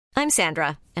I'm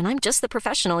Sandra, and I'm just the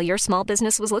professional your small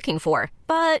business was looking for.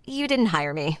 But you didn't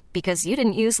hire me because you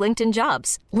didn't use LinkedIn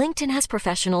Jobs. LinkedIn has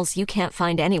professionals you can't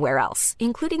find anywhere else,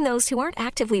 including those who aren't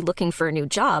actively looking for a new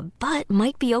job, but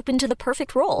might be open to the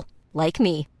perfect role, like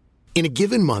me. In a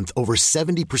given month, over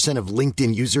 70% of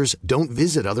LinkedIn users don't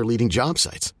visit other leading job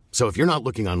sites. So if you're not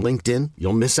looking on LinkedIn,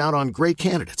 you'll miss out on great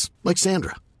candidates like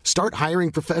Sandra. Start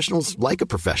hiring professionals like a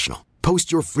professional.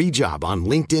 Post your free job on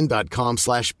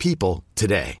linkedin.com/people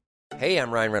today. Hey,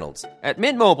 I'm Ryan Reynolds. At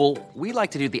Mint Mobile, we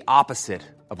like to do the opposite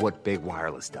of what Big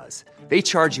Wireless does. They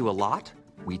charge you a lot,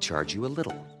 we charge you a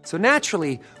little. So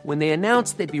naturally, when they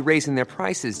announced they'd be raising their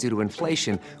prices due to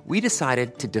inflation, we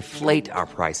decided to deflate our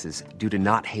prices due to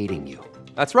not hating you.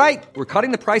 That's right. We're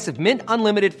cutting the price of Mint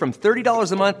Unlimited from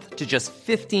 $30 a month to just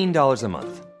 $15 a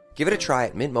month. Give it a try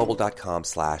at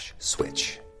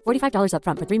mintmobile.com/switch. $45 up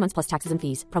front for 3 months plus taxes and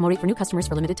fees. Promo rate for new customers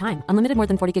for limited time. Unlimited more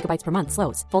than 40 gigabytes per month.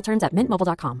 Slows full terms at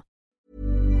mintmobile.com.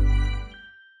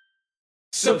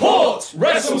 Support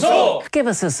Wrestle Talk! Give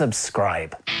us a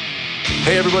subscribe.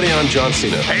 Hey everybody, I'm John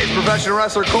Cena. Hey, it's professional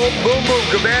wrestler Colt Boom Boom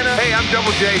Cabana. Hey, I'm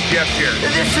Double J, Jeff Jarrett.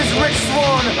 This is Rich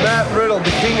Swann. Matt Riddle,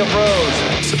 the King of Bros.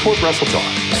 Support Wrestle Talk.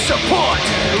 Support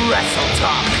Wrestle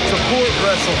Talk. Support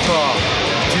Wrestle Talk.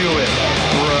 Do it,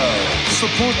 bro.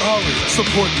 Support Ollie.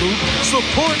 Support Luke.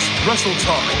 Support Wrestle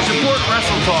Talk. Support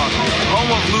Wrestle Talk.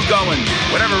 Home of Luke Owen.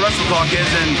 Whatever Wrestle Talk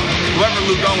is, and whoever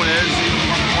Luke Owen is,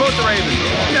 support the Ravens.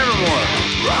 Nevermore.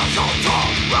 Wrestle Talk.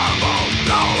 Rebel.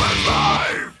 Now it's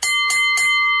live.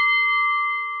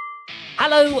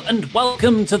 Hello and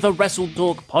welcome to the Wrestle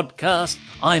Talk podcast.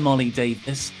 I'm Ollie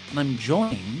Davis and I'm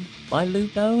joined by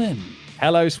Luke Owen.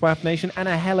 Hello, Swap Nation, and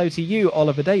a hello to you,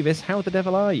 Oliver Davis. How the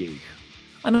devil are you?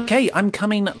 I'm okay. I'm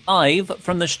coming live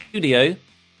from the studio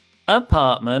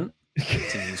apartment,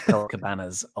 to use Cole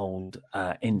Cabana's old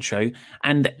intro.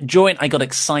 And I got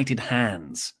excited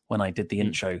hands when I did the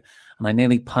intro, and I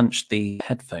nearly punched the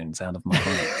headphones out of my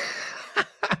hand.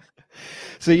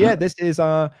 So yeah, this is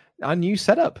our new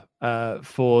setup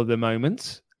for the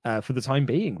moment, for the time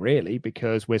being, really,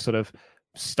 because we're sort of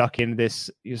stuck in this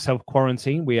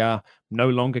self-quarantine. We are no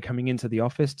longer coming into the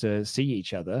office to see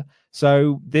each other.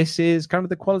 So this is kind of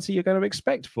the quality you're going to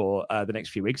expect for the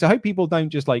next few weeks. I hope people don't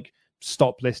just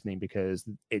stop listening because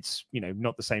it's,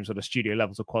 not the same sort of studio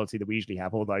levels of quality that we usually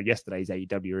have. Although yesterday's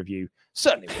AEW review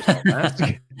certainly was not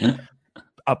that.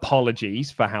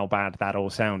 Apologies for how bad that all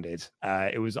sounded.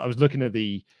 I was looking at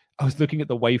the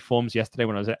waveforms yesterday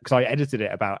because I edited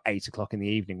it about 8:00 in the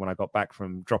evening when I got back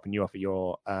from dropping you off at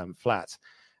your flat.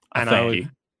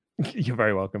 And you're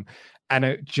very welcome. And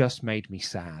it just made me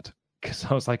sad because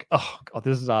I was like, oh God,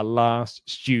 this is our last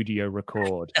studio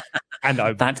record. And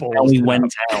that's how we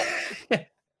went out.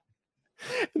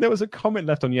 And there was a comment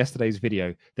left on yesterday's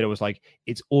video that it was like,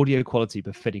 it's audio quality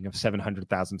befitting of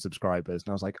 700,000 subscribers. And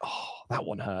I was like, oh, that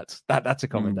one hurts. That's a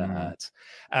comment that hurts.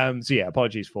 So yeah,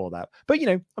 apologies for that. But,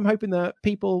 I'm hoping that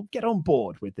people get on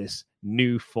board with this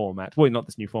new format. Well, not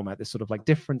this new format, this sort of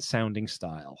different sounding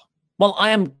style. Well, I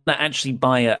am going to actually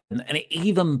buy an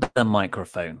even better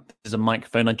microphone. There's a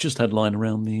microphone I just had lying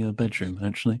around the bedroom,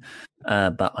 actually.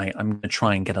 But I'm going to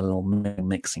try and get a little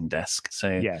mixing desk. So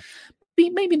yeah.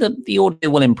 Maybe the audio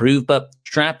will improve, but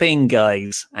strap in,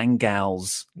 guys and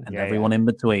gals, and everyone in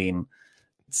between.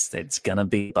 It's going to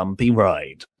be a bumpy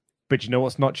ride. But you know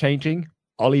what's not changing?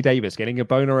 Ollie Davis getting a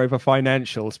boner over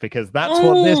financials, because that's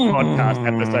what this podcast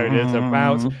episode is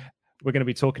about. We're going to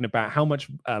be talking about how much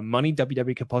money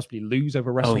WWE could possibly lose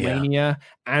over WrestleMania,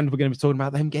 and we're going to be talking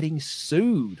about them getting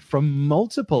sued from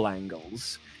multiple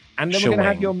angles. And then we're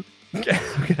going to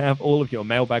have all of your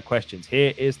mailbag questions.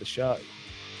 Here is the show.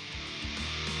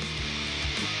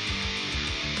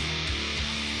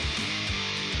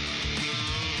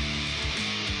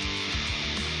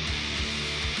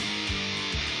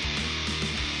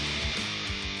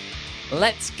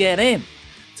 Let's get in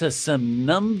to some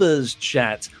numbers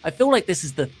chat. I feel like this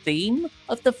is the theme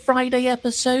of the Friday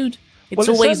episode. It's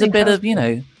always a bit of,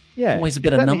 always a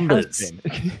bit of numbers.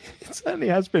 It certainly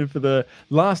has been for the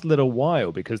last little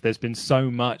while, because there's been so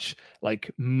much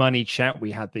money chat. We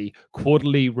had the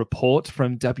quarterly report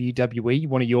from WWE,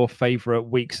 one of your favorite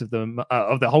weeks of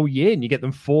the whole year, and you get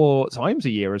them 4 times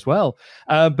a year as well.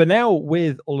 But now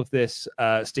with all of this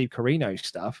Steve Corino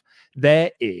stuff,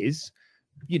 there is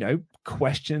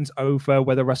questions over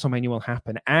whether WrestleMania will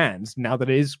happen. And now that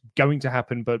it is going to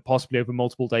happen, but possibly over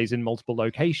multiple days in multiple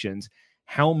locations,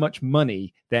 how much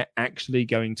money they're actually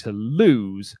going to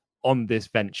lose on this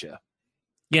venture.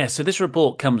 Yeah, so this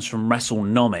report comes from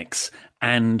WrestleNomics,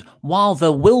 and while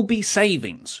there will be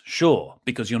savings, sure,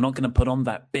 because you're not going to put on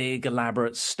that big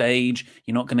elaborate stage,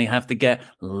 you're not going to have to get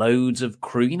loads of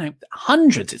crew,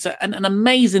 hundreds. It's an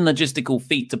amazing logistical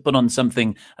feat to put on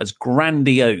something as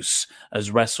grandiose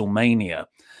as WrestleMania.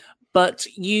 But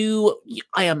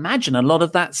I imagine a lot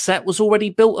of that set was already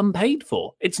built and paid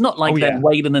for. It's not like they're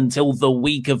waiting until the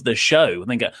week of the show and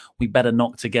they go, we better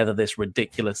knock together this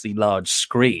ridiculously large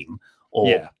screen.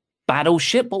 Or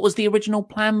Battleship. What was the original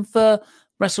plan for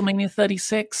WrestleMania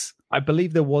 36? I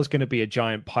believe there was going to be a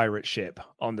giant pirate ship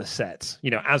on the set,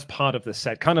 as part of the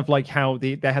set, kind of like how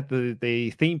they had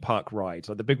the theme park rides,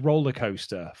 or the big roller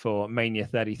coaster for Mania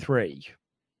 33.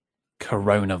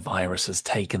 Coronavirus has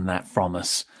taken that from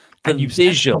us. And you've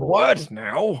said the word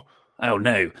now. Oh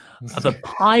no, the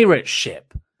pirate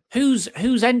ship. Whose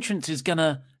entrance is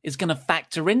gonna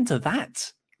factor into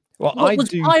that? Well, what was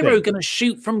Pyro going to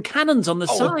shoot from cannons on the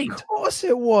side? Of course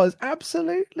it was.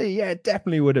 Absolutely. Yeah, it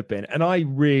definitely would have been. And I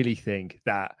really think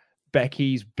that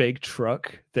Becky's big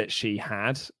truck that she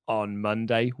had on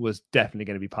Monday was definitely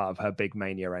going to be part of her big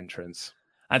Mania entrance.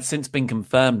 That's since been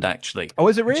confirmed, actually. Oh,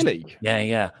 is it really?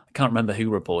 Yeah. I can't remember who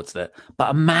reported it.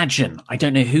 But imagine, I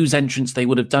don't know whose entrance they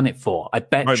would have done it for. I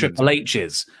bet Triple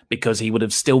H's, because he would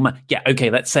have still...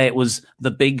 let's say it was the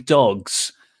big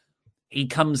dogs. He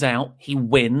comes out, he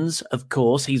wins, of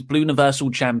course. He's Blue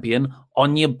Universal Champion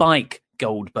on your bike,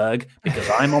 Goldberg, because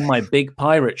I'm on my big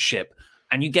pirate ship.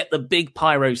 And you get the big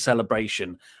pyro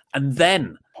celebration. And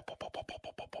then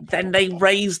they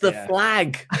raise the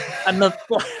flag. And the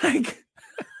flag...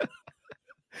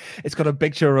 It's got a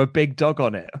picture of a big dog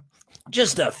on it.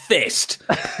 Just a fist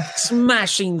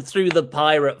smashing through the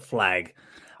pirate flag.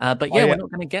 But we're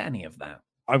not going to get any of that.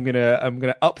 I'm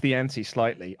gonna up the ante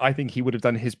slightly. I think he would have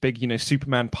done his big,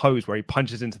 Superman pose where he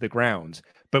punches into the ground,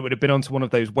 but it would have been onto one of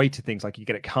those weighted things like you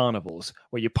get at carnivals,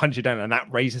 where you punch it down and that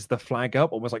raises the flag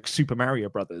up, almost like Super Mario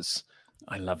Brothers.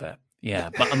 I love it. Yeah,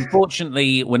 but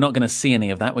unfortunately, we're not going to see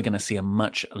any of that. We're going to see a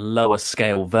much lower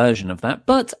scale version of that,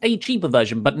 but a cheaper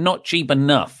version, but not cheap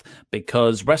enough,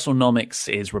 because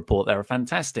WrestleNomics report they're a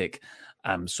fantastic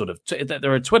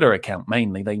they're a Twitter account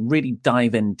mainly. They really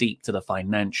dive in deep to the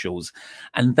financials,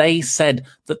 and they said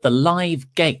that the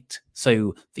live gate,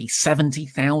 so the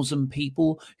 70,000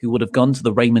 people who would have gone to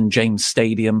the Raymond James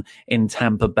Stadium in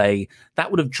Tampa Bay, that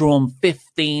would have drawn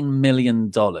 $15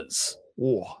 million.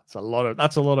 Oh,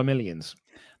 that's a lot of millions.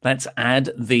 Let's add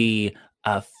the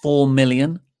 4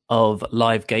 million of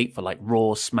live gate for like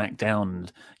Raw, SmackDown,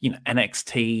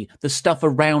 NXT, the stuff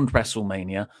around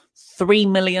WrestleMania. 3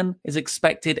 million is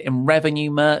expected in revenue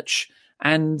merch.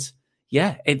 And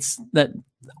it's that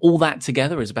all that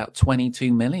together is about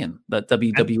 22 million that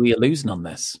WWE are losing on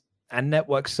this. And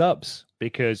network subs,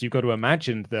 because you've got to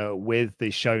imagine that with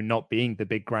the show not being the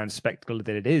big grand spectacle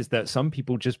that it is, that some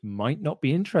people just might not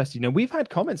be interested. We've had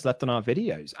comments left on our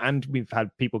videos, and we've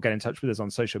had people get in touch with us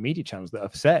on social media channels that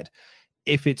have said,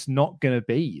 if it's not going to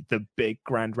be the big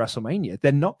grand WrestleMania,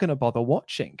 they're not going to bother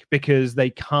watching because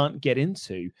they can't get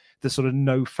into the sort of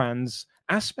no fans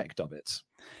aspect of it.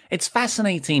 It's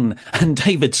fascinating. And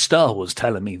David Starr was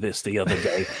telling me this the other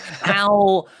day,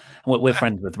 how we're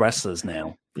friends with wrestlers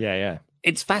now. Yeah.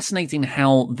 It's fascinating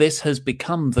how this has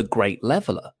become the great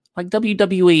leveler. Like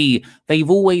WWE, they've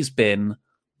always been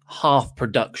half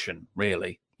production,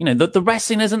 really. The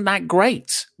wrestling isn't that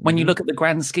great when you look at the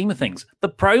grand scheme of things. The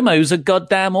promos are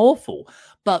goddamn awful,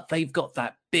 but they've got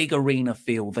that big arena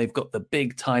feel. They've got the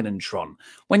big Titantron.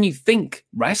 When you think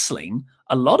wrestling,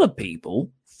 a lot of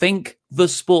people think the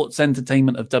sports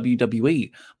entertainment of WWE.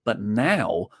 But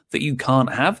now that you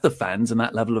can't have the fans and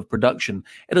that level of production,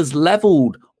 it has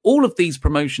leveled all of these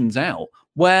promotions out,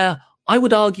 where I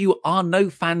would argue our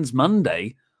No Fans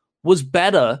Monday was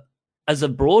better as a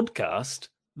broadcast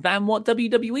than what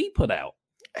WWE put out.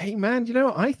 Hey man,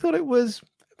 I thought it was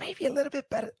maybe a little bit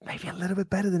better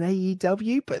than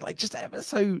AEW, but like just ever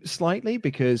so slightly,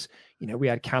 because we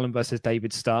had Callum versus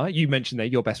David Starr. You mentioned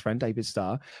that your best friend David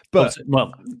Starr, but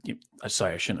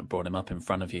sorry, I shouldn't have brought him up in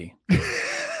front of you.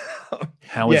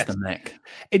 How is the neck?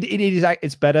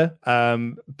 It's better.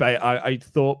 But I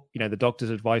thought, the doctor's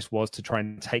advice was to try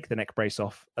and take the neck brace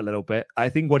off a little bit. I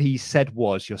think what he said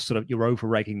was you're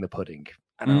over-egging the pudding.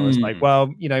 And I was like,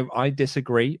 well, I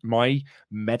disagree. My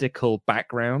medical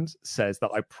background says that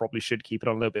I probably should keep it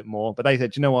on a little bit more. But they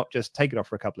said, you know what, just take it off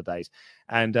for a couple of days.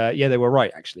 And they were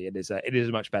right, actually. It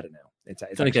is much better now. It's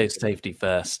got to go safety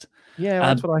first. Yeah,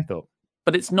 that's what I thought.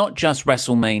 But it's not just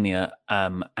WrestleMania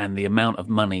and the amount of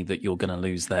money that you're going to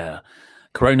lose there.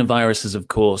 Coronavirus has, of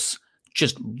course,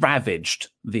 just ravaged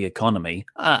the economy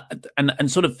and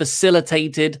sort of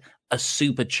facilitated a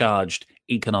supercharged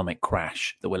economic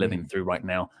crash that we're living through right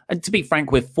now. And to be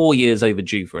frank, we're 4 years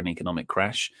overdue for an economic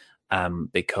crash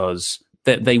because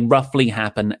they roughly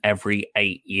happen every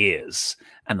 8 years.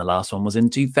 And the last one was in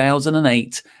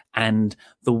 2008. And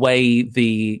the way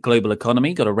the global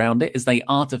economy got around it is they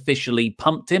artificially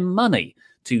pumped in money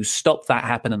to stop that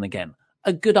happening again.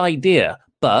 A good idea,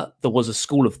 but there was a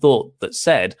school of thought that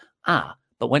said,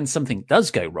 but when something does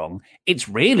go wrong, it's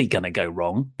really going to go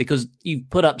wrong because you've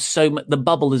put up so much, the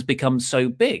bubble has become so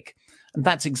big. And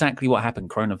that's exactly what happened.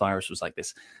 Coronavirus was like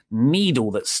this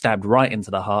needle that stabbed right into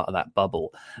the heart of that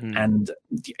bubble. And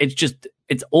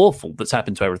it's awful that's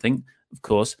happened to everything. Of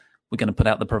course, we're going to put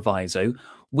out the proviso.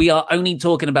 We are only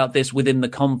talking about this within the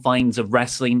confines of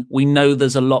wrestling. We know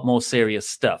there's a lot more serious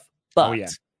stuff. But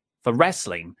for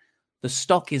wrestling, the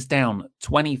stock is down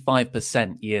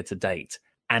 25% year to date.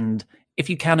 And if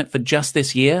you count it for just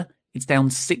this year, it's down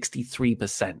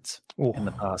 63% in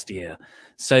the past year.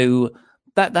 So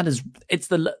it's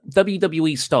the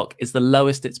WWE stock is the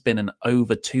lowest it's been in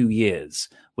over 2 years,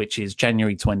 which is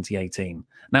January 2018. And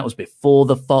that was before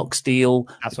the Fox deal,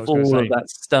 before all of that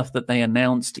stuff that they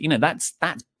announced. You know, that's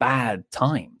bad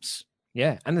times.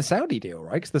 Yeah, and the Saudi deal,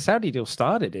 right? Because the Saudi deal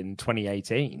started in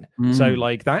 2018. So,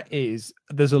 like, there's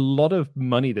a lot of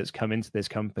money that's come into this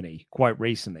company quite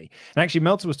recently. And actually,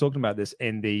 Meltzer was talking about this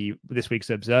in this week's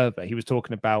Observer. He was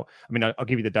talking about, I mean, I'll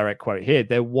give you the direct quote here.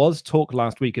 There was talk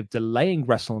last week of delaying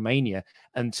WrestleMania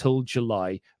until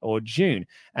July or June.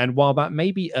 And while that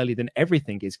may be earlier than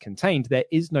everything is contained, there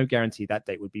is no guarantee that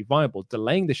date would be viable.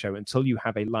 Delaying the show until you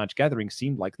have a large gathering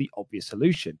seemed like the obvious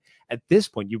solution. At this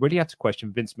point, you really have to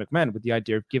question Vince McMahon with the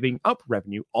idea of giving up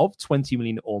revenue of 20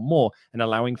 million or more and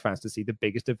allowing fans to see the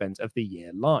biggest event of the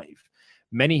year live.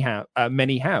 Many have.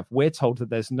 We're told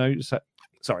that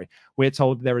we're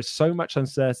told there is so much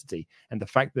uncertainty, and the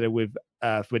fact that with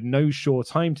no sure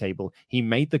timetable, he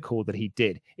made the call that he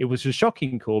did. It was a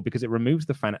shocking call because it removes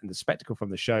the fan and the spectacle from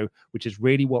the show, which is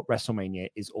really what WrestleMania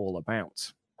is all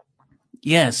about.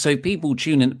 Yeah, so people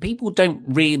tune in. People don't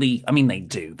really, I mean, they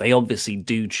do. They obviously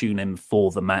do tune in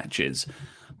for the matches.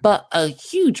 But a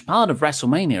huge part of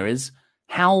WrestleMania is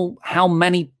how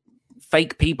many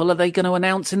fake people are they going to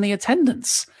announce in the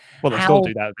attendance? Well, they'll still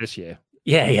do that this year.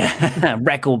 Yeah.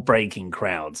 Record-breaking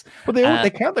crowds. Well, they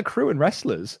count the crew and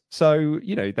wrestlers. So,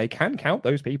 you know, they can count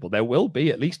those people. There will be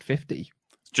at least 50.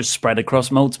 Just spread across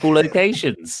multiple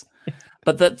locations.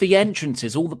 But the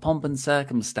entrances, all the pomp and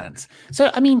circumstance.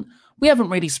 So, I mean, we haven't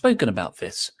really spoken about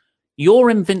this. You're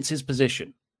in Vince's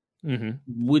position. Mm-hmm.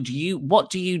 What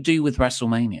do you do with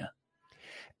WrestleMania?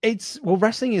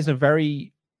 Wrestling is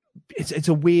it's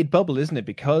a weird bubble, isn't it?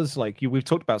 Because we've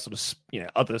talked about sort of, you know,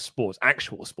 other sports,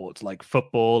 actual sports like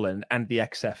football and the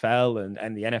XFL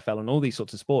and the NFL and all these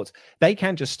sorts of sports. They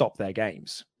can just stop their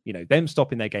games. You know, them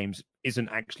stopping their games isn't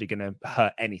actually going to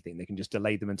hurt anything. They can just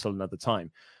delay them until another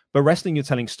time. But wrestling, you're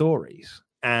telling stories,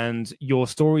 and your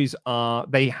stories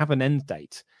they have an end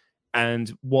date.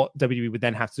 And what WWE would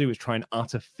then have to do is try and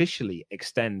artificially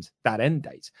extend that end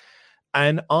date.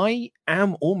 And I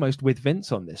am almost with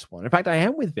Vince on this one. In fact, I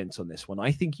am with Vince on this one.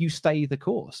 I think you stay the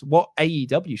course. What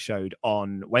AEW showed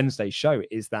on Wednesday's show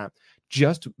is that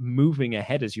just moving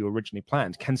ahead as you originally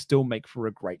planned can still make for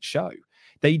a great show.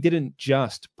 They didn't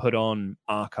just put on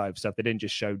archive stuff. They didn't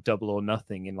just show Double or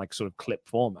Nothing in like sort of clip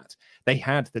format. They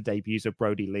had the debuts of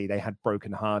Brody Lee. They had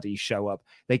Broken Hardy show up.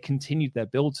 They continued their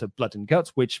build to Blood and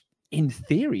Guts, which in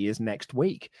theory is next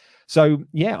week. So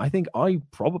yeah, I think I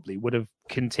probably would have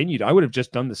continued. I would have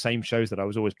just done the same shows that I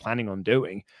was always planning on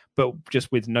doing, but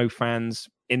just with no fans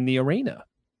in the arena.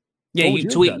 Yeah, you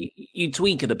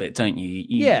tweak it a bit, don't you?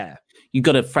 Yeah. You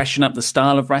got to freshen up the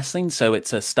style of wrestling so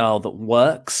it's a style that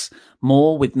works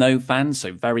more with no fans.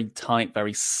 So very tight,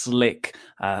 very slick,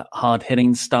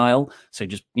 hard-hitting style. So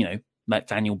just, you know, let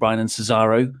Daniel Bryan and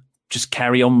Cesaro just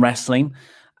carry on wrestling.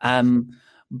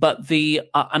 But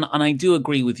and I do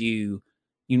agree with you,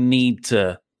 you need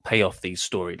to pay off these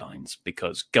storylines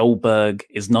because Goldberg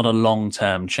is not a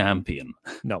long-term champion.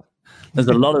 No. There's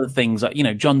a lot of things that, you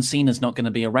know, John Cena's not going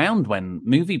to be around when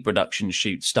movie production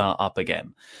shoots start up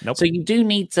again. Nope. So you do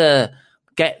need to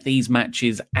get these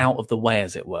matches out of the way,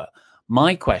 as it were.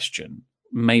 My question,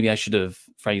 maybe I should have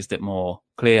phrased it more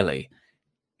clearly,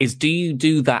 is do you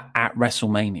do that at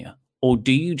WrestleMania? Or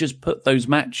do you just put those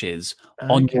matches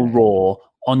on your Raw,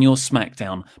 on your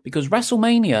SmackDown? Because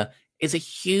WrestleMania is a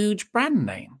huge brand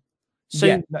name. So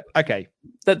yeah, okay.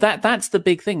 That's the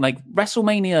big thing. Like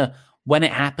WrestleMania, when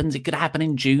it happens, it could happen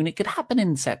in June, it could happen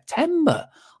in September.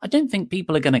 I don't think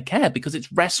people are going to care because it's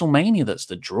WrestleMania that's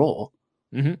the draw.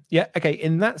 Mm-hmm. Yeah. Okay.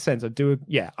 In that sense,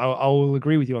 I'll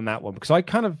agree with you on that one, because I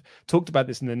kind of talked about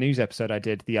this in the news episode I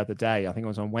did the other day. I think it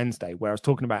was on Wednesday, where I was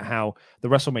talking about how the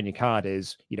WrestleMania card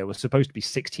was supposed to be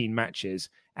 16 matches,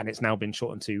 and it's now been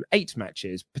shortened to 8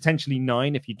 matches, potentially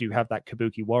 9 if you do have that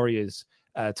Kabuki Warriors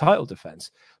title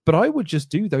defense. But I would just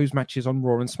do those matches on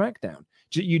Raw and SmackDown.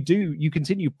 You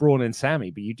continue Braun and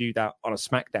Sammy, but you do that on a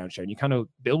SmackDown show, and you kind of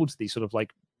build these sort of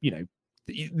like,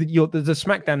 the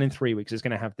SmackDown in 3 weeks is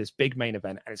going to have this big main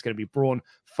event, and it's going to be Braun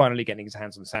finally getting his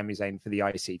hands on Sami Zayn for the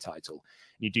IC title.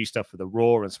 And you do stuff for the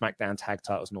Raw and SmackDown tag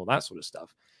titles and all that sort of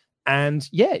stuff. And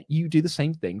you do the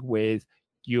same thing with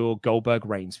your Goldberg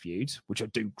Reigns feuds, which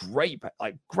would do great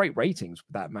ratings.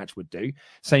 That match would do.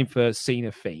 Same for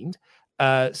Cena Fiend.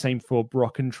 Same for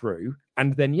Brock and Drew.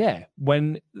 And then,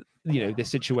 when this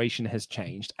situation has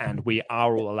changed and we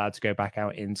are all allowed to go back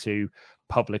out into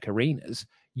public arenas,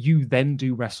 you then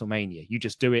do WrestleMania. You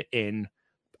just do it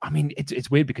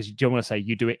it's weird because you don't want to say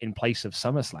you do it in place of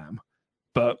SummerSlam,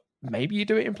 but maybe you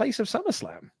do it in place of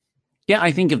SummerSlam. Yeah,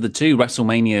 I think of the two,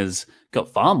 WrestleMania's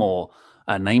got far more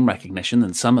name recognition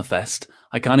than Summerfest.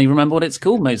 I can't even remember what it's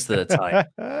called most of the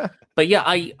time. But yeah,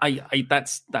 I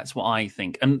that's what I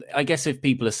think. And I guess if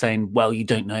people are saying, well, you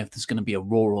don't know if there's going to be a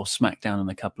Raw or SmackDown in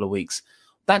a couple of weeks,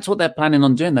 that's what they're planning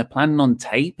on doing. They're planning on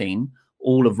taping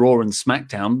all of Raw and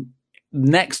SmackDown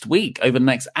next week, and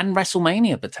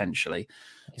WrestleMania potentially.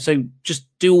 So just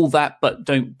do all that, but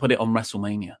don't put it on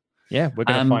WrestleMania. Yeah, we're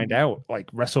going to find out like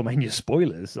WrestleMania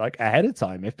spoilers like ahead of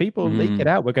time. If people leak it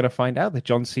out, we're going to find out that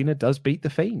John Cena does beat The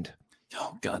Fiend.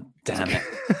 Oh, God damn it.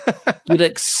 You'd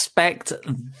expect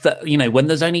that, when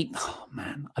there's only,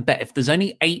 I bet if there's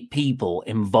only 8 people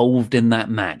involved in that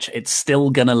match, it's still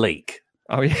going to leak.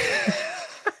 Oh, yeah.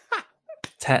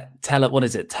 What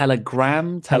is it?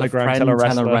 Telegram,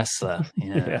 Telewrestler.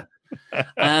 Yeah.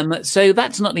 So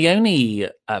that's not the only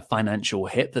financial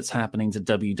hit that's happening to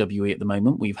WWE at the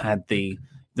moment. We've had the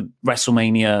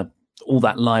WrestleMania, all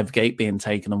that live gate being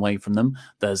taken away from them.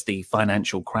 There's the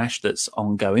financial crash that's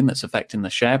ongoing, that's affecting the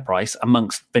share price,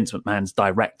 amongst Vince McMahon's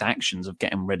direct actions of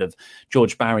getting rid of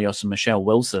George Barrios and Michelle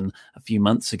Wilson a few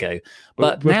months ago.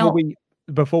 But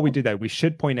before we do that, we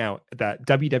should point out that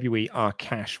WWE are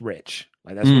cash rich.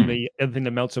 Like that's one of the other thing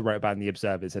that Meltzer wrote about in The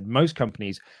Observer, is that most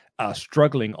companies are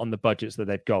struggling on the budgets that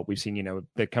they've got. We've seen,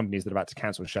 the companies that are about to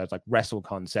cancel shows, like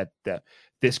WrestleCon, said that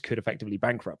this could effectively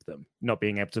bankrupt them, not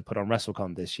being able to put on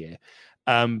WrestleCon this year.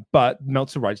 But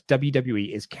Meltzer writes,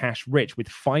 WWE is cash rich with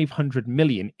 $500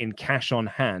 million in cash on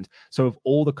hand. So of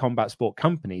all the combat sport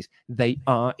companies, they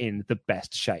are in the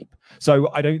best shape.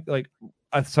 So I don't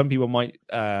some people might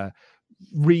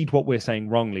read what we're saying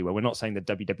wrongly, where we're not saying that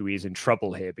WWE is in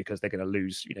trouble here because they're going to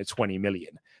lose 20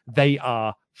 million. They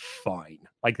are fine.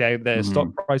 Like their stock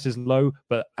price is low,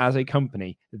 but as a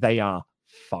company they are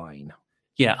fine.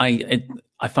 Yeah,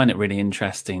 I find it really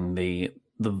interesting. The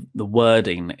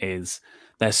wording is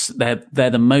they're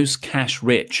the most cash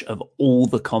rich of all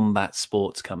the combat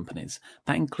sports companies.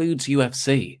 That includes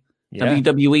UFC. Yeah.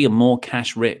 WWE are more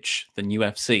cash rich than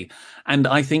UFC. And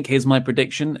I think here's my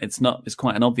prediction. It's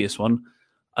quite an obvious one.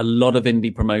 A lot of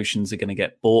indie promotions are going to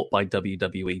get bought by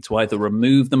WWE to either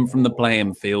remove them from the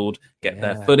playing field, get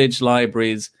their footage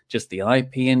libraries, just the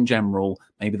IP in general.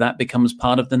 Maybe that becomes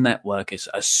part of the network. It's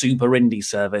a super indie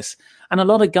service. And a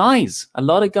lot of guys are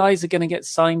going to get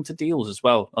signed to deals as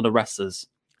well, a lot of wrestlers.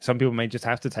 Some people may just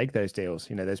have to take those deals.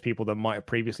 There's people that might have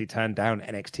previously turned down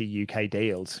NXT UK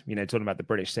deals, talking about the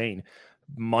British scene,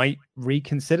 might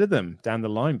reconsider them down the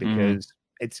line because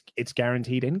it's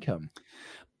guaranteed income.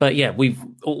 But yeah,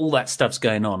 all that stuff's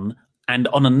going on. And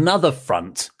on another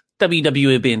front,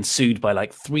 WWE are being sued by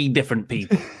like 3 different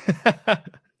people.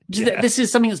 This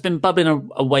is something that's been bubbling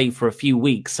away for a few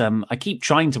weeks. I keep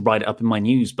trying to write it up in my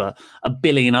news, but a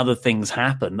billion other things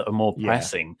happen that are more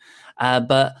pressing.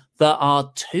 But there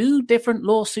are 2 different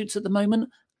lawsuits at the moment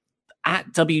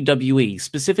at WWE,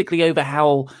 specifically over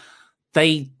how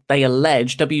they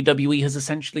allege WWE has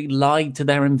essentially lied to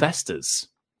their investors.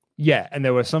 Yeah, and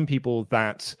there were some people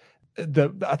that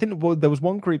I think there was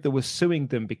one group that was suing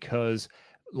them because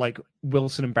like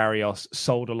Wilson and Barrios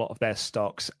sold a lot of their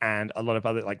stocks, and a lot of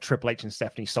other, like Triple H and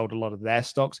Stephanie, sold a lot of their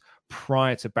stocks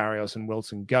prior to Barrios and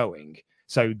Wilson going.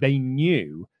 So they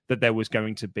knew that there was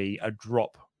going to be a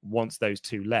drop once those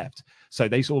 2 left. So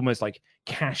they almost like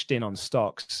cashed in on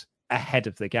stocks ahead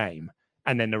of the game.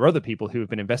 And then there are other people who have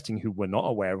been investing who were not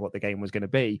aware of what the game was going to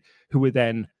be, who were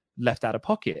then left out of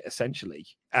pocket, essentially.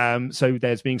 So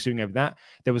there's being suing over that.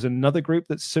 There was another group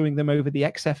that's suing them over the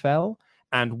XFL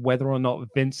and whether or not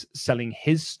Vince selling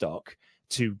his stock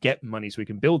to get money so we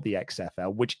can build the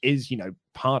XFL, which is,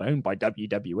 part owned by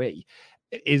WWE.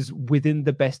 is within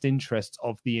the best interests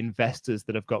of the investors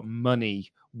that have got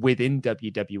money within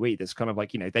WWE. That's kind of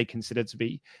like, they consider to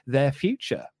be their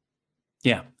future.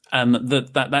 Yeah,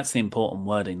 that's the important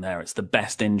wording there. It's the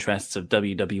best interests of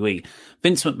WWE.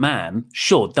 Vince McMahon,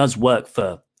 sure, does work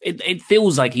for... It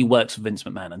feels like he works for Vince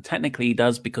McMahon, and technically he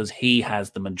does because he has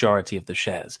the majority of the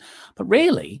shares. But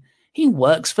really, he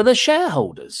works for the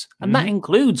shareholders, and that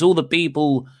includes all the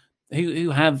people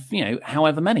who have,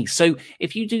 however many. So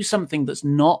if you do something that's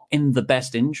not in the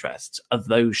best interests of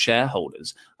those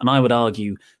shareholders, and I would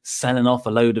argue selling off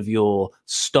a load of your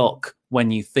stock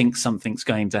when you think something's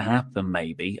going to happen,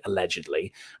 maybe,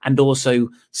 allegedly, and also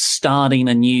starting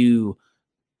a new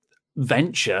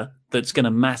venture that's going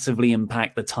to massively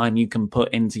impact the time you can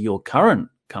put into your current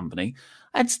company,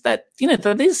 that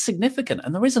is significant,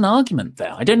 and there is an argument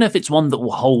there. I don't know if it's one that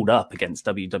will hold up against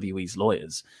WWE's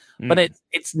lawyers, but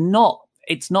it's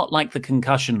not like the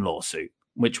concussion lawsuit,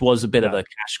 which was a bit of a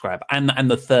cash grab,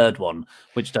 and the third one,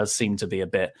 which does seem to be a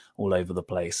bit all over the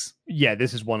place. Yeah,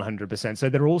 this is 100%. So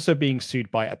they're also being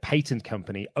sued by a patent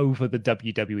company over the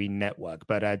WWE network.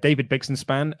 But David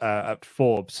Bixenspan at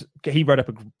Forbes, he wrote up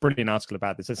a brilliant article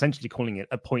about this, essentially calling it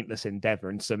a pointless endeavor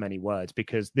in so many words,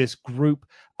 because this group,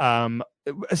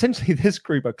 essentially this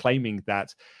group are claiming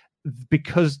that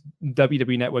because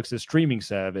WWE Network is a streaming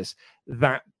service,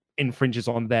 that infringes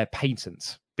on their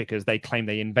patent, because they claim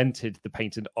they invented the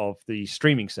patent of the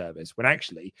streaming service, when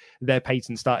actually their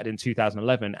patent started in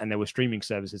 2011 and there were streaming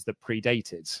services that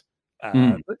predated.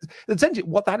 Essentially,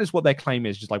 what their claim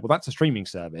is, just like, well, that's a streaming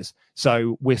service,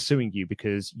 so we're suing you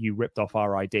because you ripped off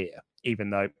our idea.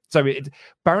 Even though,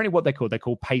 apparently what they're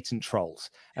called patent trolls.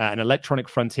 An Electronic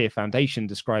Frontier Foundation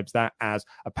describes that as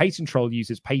a patent troll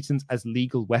uses patents as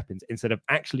legal weapons instead of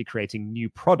actually creating new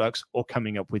products or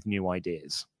coming up with new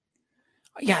ideas.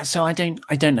 Yeah, so I don't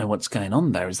know what's going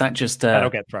on there. Is that just that'll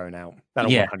get thrown out?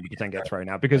 That'll 100% get thrown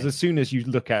out, because as soon as you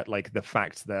look at like the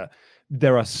fact that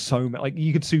there are so many, like,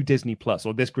 you could sue Disney Plus,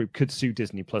 or this group could sue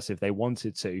Disney Plus if they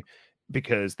wanted to,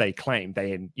 because they claim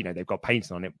they've got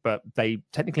patent on it, but they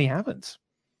technically haven't.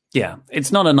 Yeah,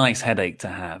 it's not a nice headache to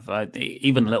have.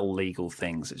 Even little legal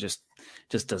things, it just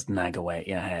does nag away at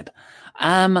your head.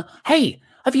 Hey,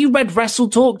 have you read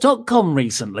WrestleTalk.com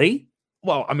recently?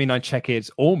 Well, I mean, I check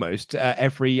it almost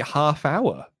every half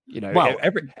hour,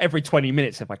 every 20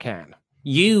 minutes if I can.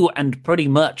 You and pretty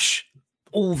much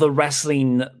all the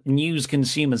wrestling news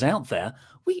consumers out there,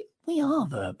 we are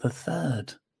the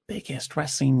third biggest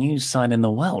wrestling news site in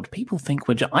the world. People think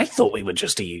I thought we were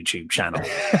just a YouTube channel.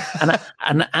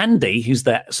 and Andy, who's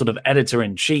the sort of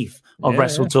editor-in-chief of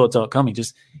WrestleTalk.com, he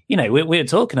just, we were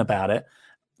talking about it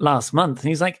last month, and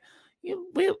he's like,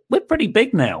 we're pretty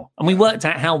big now, and we worked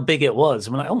out how big it was,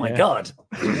 and we're like, oh my god,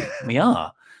 we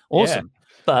are awesome.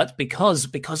 But because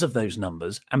of those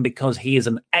numbers, and because he is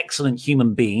an excellent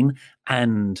human being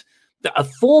and a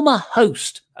former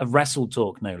host of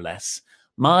WrestleTalk, no less,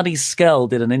 Marty Skell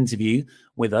did an interview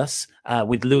with us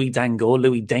with Louis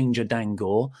Danger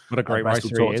Dangor. What a great writer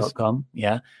he is.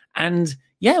 Yeah, and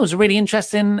it was a really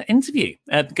interesting interview.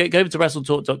 Go over to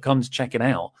WrestleTalk.com to check it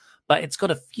out. But it's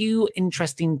got a few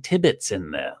interesting tidbits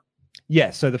in there.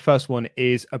 Yeah, so the first one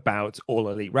is about All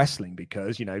Elite Wrestling,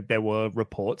 because, there were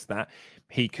reports that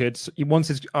once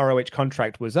his ROH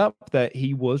contract was up, that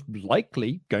he was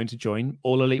likely going to join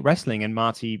All Elite Wrestling. And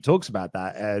Marty talks about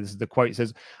that, as the quote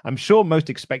says, "I'm sure most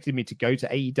expected me to go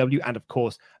to AEW. And of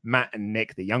course, Matt and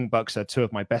Nick, the Young Bucks, are two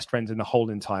of my best friends in the whole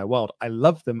entire world. I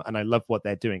love them and I love what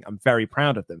they're doing. I'm very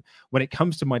proud of them. When it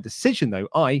comes to my decision, though,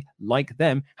 I, like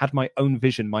them, had my own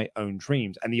vision, my own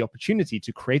dreams, and the opportunity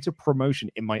to create a promotion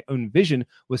in my own vision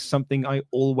was something I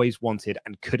always wanted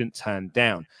and couldn't turn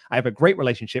down. I have a great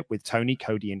relationship with Tony,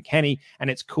 Cody, and Kenny,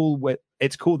 and it's cool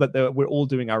that we're all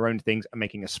doing our own things and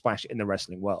making a splash in the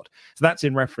wrestling world." So that's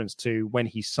in reference to when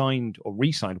he signed or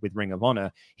re-signed with Ring of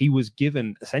Honor. He was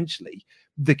given essentially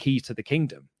the keys to the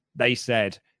kingdom. They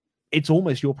said, it's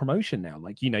almost your promotion now.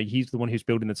 Like, he's the one who's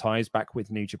building the ties back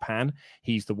with New Japan.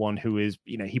 He's the one who is,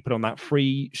 he put on that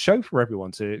free show for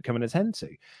everyone to come and attend to.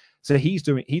 So he's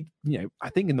doing, I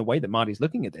think in the way that Marty's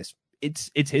looking at this,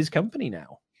 it's his company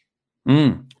now.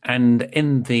 And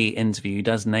in the interview, he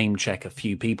does name check a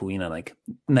few people, like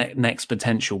next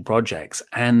potential projects.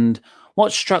 And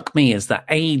what struck me is that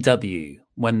AEW,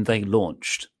 when they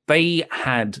launched, they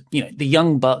had, the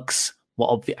Young Bucks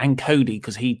and Cody,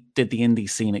 because he did the indie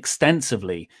scene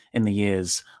extensively in the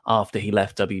years after he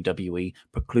left WWE,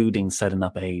 precluding setting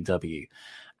up AEW.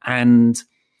 And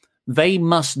they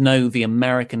must know the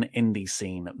American indie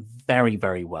scene very,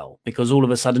 very well, because all of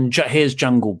a sudden, here's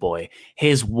Jungle Boy,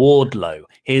 here's Wardlow,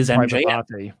 here's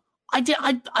MJF.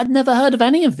 I'd never heard of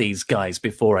any of these guys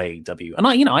before AEW, and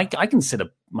I consider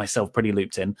myself pretty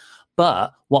looped in.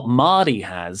 But what Marty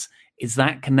has is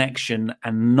that connection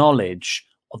and knowledge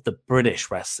of the British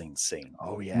wrestling scene.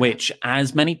 Oh yeah, which,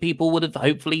 as many people would have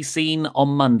hopefully seen on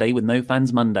Monday with No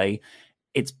Fans Monday,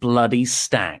 it's bloody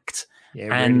stacked. Yeah,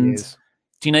 it and really is.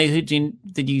 Do you know who?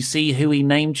 Did you see who he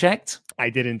name checked? I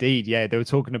did indeed. Yeah, they were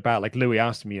talking about, like, Louis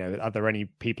asked him, are there any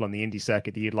people on the indie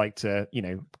circuit that you'd like to,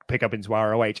 pick up into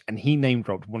ROH? And he name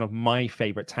dropped one of my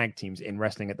favorite tag teams in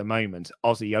wrestling at the moment,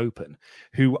 Aussie Open,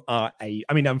 who are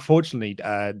unfortunately,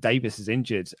 Davis is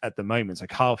injured at the moment. So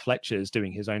Kyle Fletcher is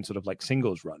doing his own sort of like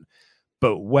singles run.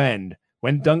 But when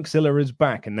Dunkzilla is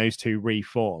back and those two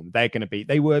reform, they're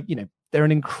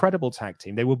an incredible tag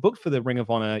team. They were booked for the Ring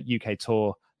of Honor UK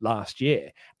tour last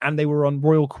year, and they were on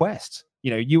Royal Quest.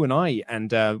 You and I,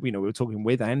 and we were talking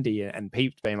with Andy and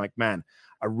Pete, being like, man,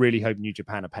 I really hope New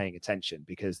Japan are paying attention,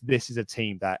 because this is a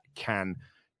team that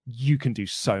you can do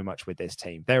so much with this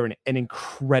team. They're an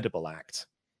incredible act.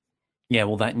 Yeah,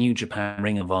 well, that New Japan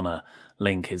Ring of Honor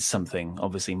link is something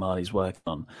obviously Marty's working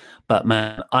on. But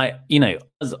man,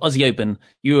 as Aussie Open,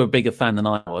 you were a bigger fan than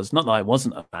I was. Not that I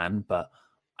wasn't a fan, but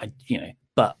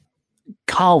but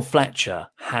Carl Fletcher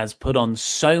has put on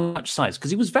so much size, because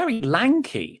he was very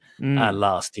lanky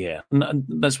last year. And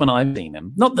that's when I've seen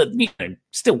him. Not that,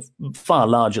 still far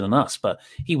larger than us, but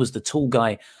he was the tall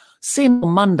guy. Seeing him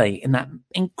on Monday in that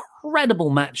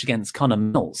incredible match against Connor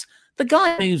Mills, the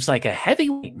guy moves like a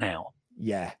heavyweight now.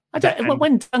 Yeah.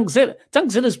 When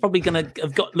Dunkzilla's probably going to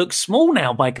have look small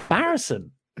now by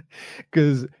comparison.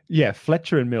 Because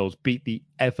Fletcher and Mills beat the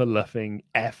ever-loving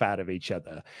F out of each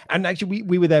other. And actually,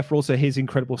 we were there for also his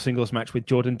incredible singles match with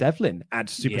Jordan Devlin at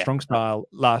Super Strong Style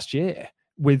last year,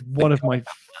 with one of my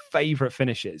favorite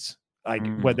finishes,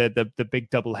 where the big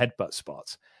double headbutt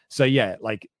spots. So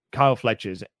Kyle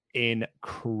Fletcher's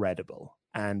incredible,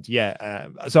 and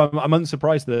so I'm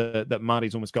unsurprised that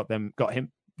Marty's almost got them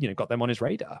on his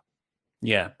radar.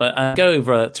 Yeah, but go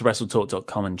over to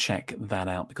WrestleTalk.com and check that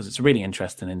out, because it's a really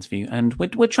interesting interview, and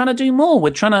we're trying to do more. We're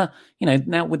trying to,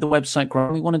 now with the website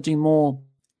growing, we want to do more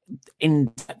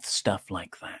in-depth stuff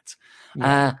like that.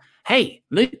 Yeah. Hey,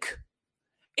 Luke,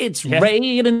 it's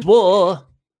Raiden's War.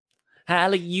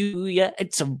 Hallelujah,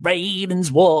 it's a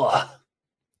Raiden's War.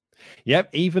 Yep,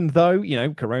 even though,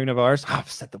 coronavirus,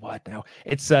 I've said the word now.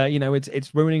 It's,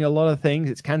 it's ruining a lot of things.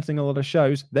 It's canceling a lot of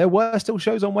shows. There were still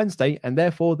shows on Wednesday, and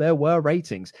therefore there were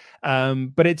ratings.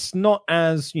 But it's not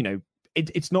as,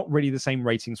 it's not really the same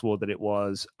ratings war that it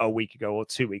was a week ago or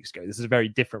 2 weeks ago. This is a very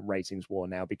different ratings war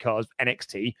now, because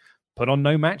NXT put on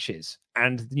no matches.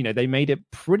 And, they made it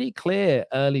pretty clear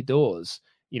early doors,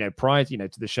 prior,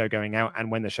 to the show going out and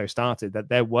when the show started, that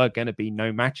there were going to be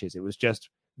no matches. It was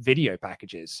just video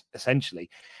packages, essentially,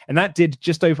 and that did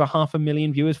just over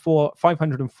 500,000 viewers, for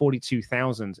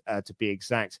 542,000 to be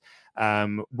exact,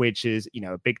 which is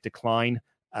a big decline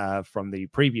from the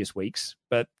previous weeks,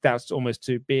 but that's almost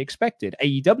to be expected.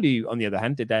 AEW, on the other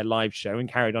hand, did their live show and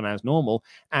carried on as normal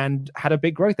and had a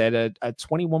big growth. They had a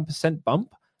 21%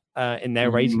 bump in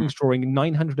their ratings, drawing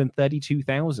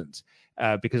 932,000.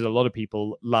 Because a lot of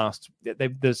people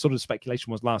the sort of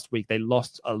speculation was last week they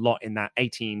lost a lot in that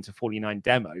 18 to 49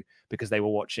 demo, because they were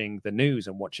watching the news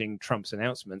and watching Trump's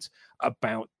announcements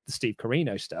about the Steve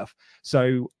Corino stuff.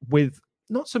 So with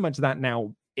not so much that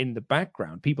now in the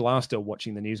background, people are still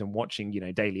watching the news and watching,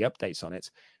 daily updates on it.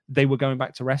 They were going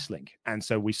back to wrestling. And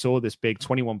so we saw this big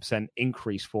 21%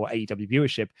 increase for AEW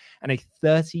viewership, and a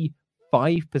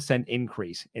 35%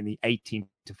 increase in the 18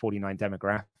 to 49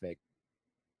 demographic.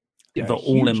 The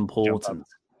all-important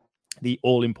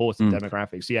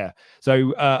demographics. Yeah.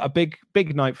 So a big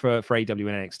night for AEW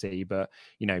and NXT, but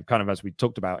kind of as we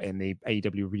talked about in the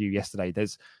AEW review yesterday,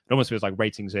 it almost feels like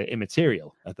ratings are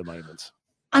immaterial at the moment.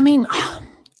 I mean,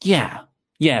 yeah,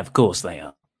 of course they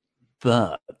are.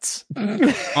 But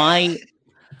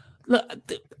look,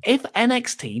 if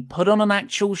NXT put on an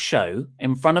actual show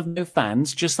in front of no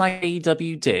fans, just like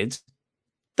AEW did,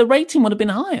 the rating would have been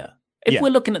higher. If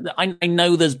we're looking at I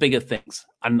know there's bigger things,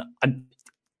 and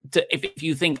if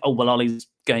you think, oh well, Ollie's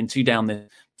going too down there,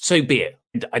 so be it.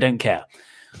 I don't care.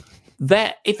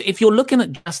 If you're looking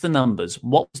at just the numbers,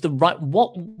 what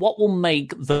will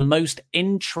make the most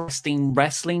interesting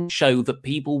wrestling show that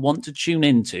people want to tune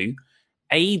into?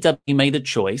 AEW made a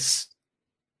choice,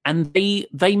 and they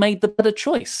made the better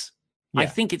choice. Yeah. I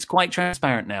think it's quite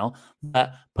transparent now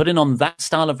that putting on that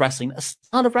style of wrestling, a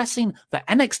style of wrestling that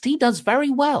NXT does very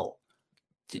well.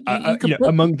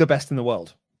 Among the best in the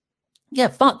world.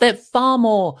 Yeah, they're far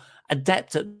more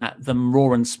adept at that than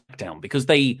Raw and SmackDown, because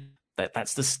they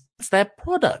That's their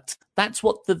product. That's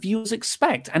what the viewers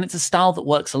expect. And it's a style that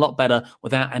works a lot better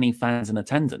without any fans in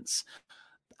attendance.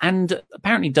 And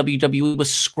apparently WWE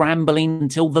was scrambling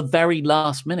until the very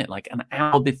last minute, like an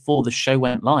hour before the show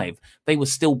went live. They were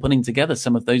still putting together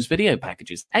some of those video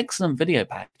packages, excellent video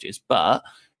packages, but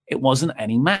it wasn't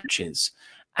any matches.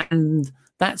 And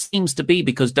that seems to be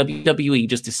because WWE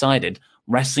just decided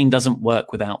wrestling doesn't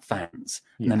work without fans.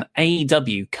 Yeah. And then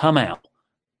AEW come out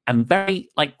and very,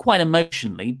 quite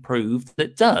emotionally proved that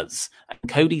it does. And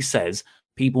Cody says,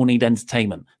 people need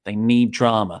entertainment. They need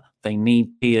drama. They need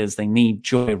tears. They need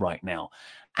joy right now.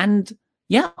 And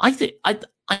yeah, I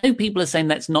know people are saying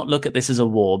let's not look at this as a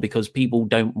war because people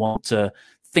don't want to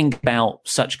think about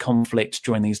such conflict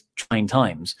during these trying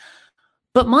times.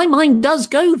 But my mind does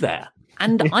go there.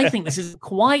 And I think this is a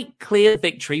quite clear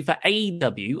victory for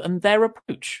AEW and their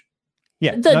approach.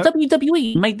 Yeah,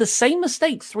 WWE made the same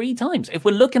mistake 3 times. If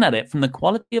we're looking at it from the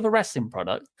quality of a wrestling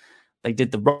product, they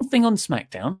did the wrong thing on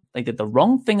SmackDown, they did the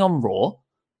wrong thing on Raw,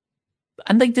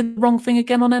 and they did the wrong thing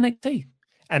again on NXT.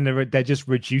 And they're just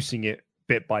reducing it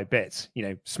bit by bit. You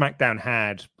know, SmackDown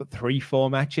had 3-4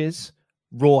 matches.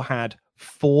 Raw had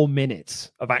 4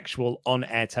 minutes of actual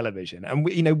on-air television. And,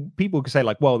 people could say,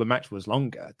 well, the match was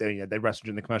longer. They wrestled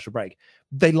during the commercial break.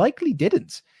 They likely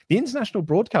didn't. The international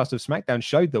broadcast of SmackDown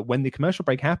showed that when the commercial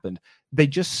break happened, they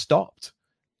just stopped.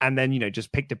 And then,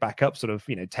 just picked it back up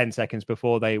 10 seconds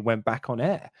before they went back on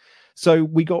air. So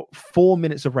we got 4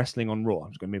 minutes of wrestling on Raw.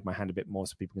 I'm just going to move my hand a bit more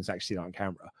so people can actually see that on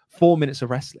camera. 4 minutes of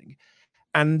wrestling.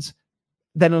 And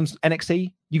then on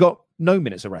NXT, you got no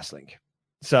minutes of wrestling.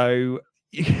 So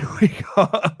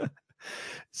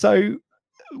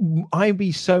I'd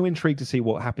be so intrigued to see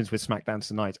what happens with SmackDown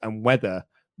tonight and whether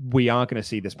we are going to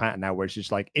see this pattern now where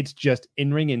it's just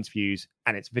in-ring interviews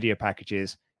and it's video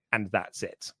packages and that's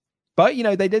it. But,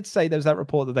 they did say there was that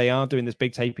report that they are doing this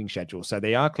big taping schedule, so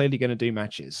they are clearly going to do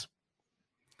matches.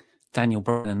 Daniel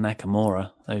Bryan and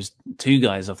Nakamura, those 2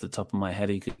 guys off the top of my head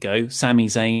who could go. Sami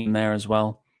Zayn there as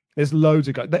well. There's loads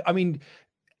of guys.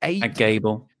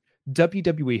 Gable.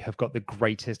 WWE have got the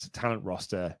greatest talent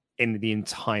roster in the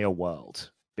entire world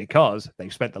because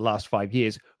they've spent the last 5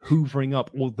 years hoovering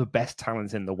up all the best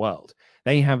talent in the world.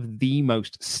 They have the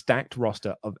most stacked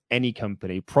roster of any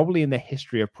company, probably in the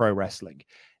history of pro wrestling.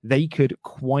 They could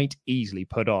quite easily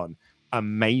put on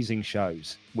amazing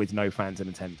shows with no fans in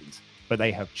attendance, but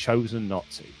they have chosen not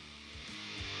to.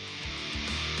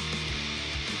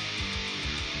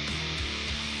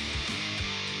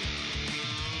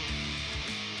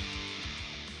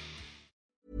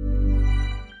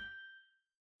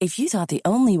 If you thought the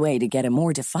only way to get a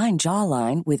more defined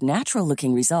jawline with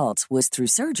natural-looking results was through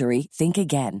surgery, think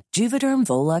again. Juvederm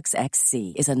Volux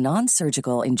XC is a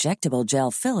non-surgical injectable gel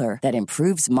filler that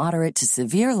improves moderate to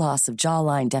severe loss of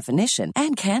jawline definition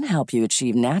and can help you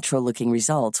achieve natural-looking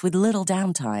results with little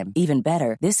downtime. Even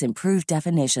better, this improved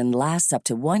definition lasts up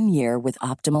to 1 year with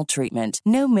optimal treatment.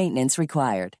 No maintenance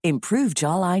required. Improve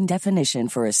jawline definition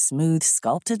for a smooth,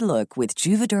 sculpted look with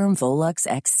Juvederm Volux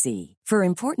XC. For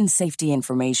important safety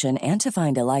information and to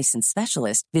find a licensed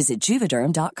specialist, visit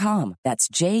Juvederm.com. That's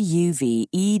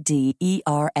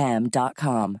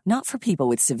JUVEDERM.com. Not for people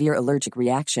with severe allergic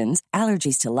reactions,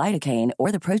 allergies to lidocaine,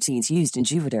 or the proteins used in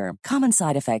Juvederm. Common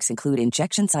side effects include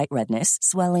injection site redness,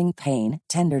 swelling, pain,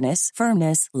 tenderness,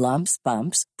 firmness, lumps,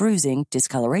 bumps, bruising,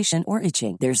 discoloration, or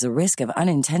itching. There's a risk of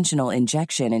unintentional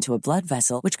injection into a blood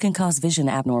vessel, which can cause vision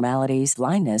abnormalities,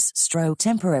 blindness, stroke,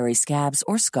 temporary scabs,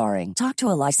 or scarring. Talk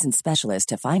to a licensed specialist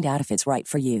to find out if it's right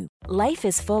for you. Life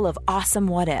is full of awesome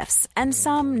what-ifs, and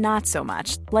some not so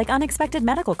much, like unexpected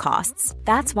medical costs.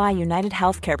 That's why United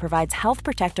Healthcare provides Health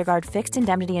Protector Guard fixed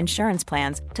indemnity insurance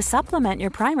plans to supplement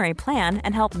your primary plan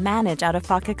and help manage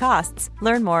out-of-pocket costs.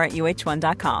 Learn more at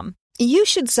UH1.com. You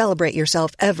should celebrate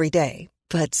yourself every day,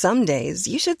 but some days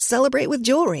you should celebrate with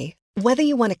jewelry. Whether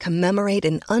you want to commemorate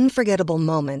an unforgettable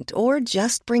moment or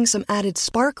just bring some added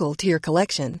sparkle to your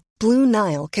collection, Blue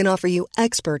Nile can offer you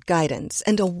expert guidance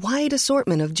and a wide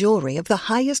assortment of jewelry of the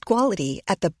highest quality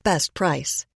at the best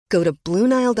price. Go to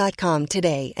BlueNile.com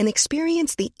today and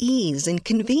experience the ease and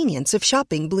convenience of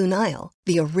shopping Blue Nile,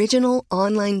 the original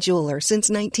online jeweler since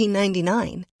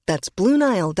 1999. That's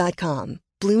BlueNile.com.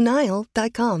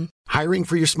 BlueNile.com. Hiring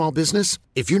for your small business?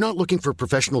 If you're not looking for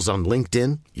professionals on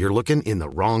LinkedIn, you're looking in the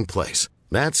wrong place.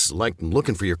 That's like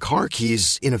looking for your car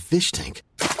keys in a fish tank.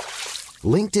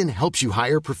 LinkedIn helps you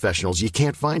hire professionals you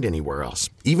can't find anywhere else,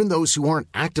 even those who aren't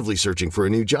actively searching for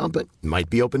a new job but might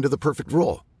be open to the perfect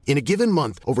role. In a given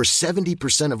month, over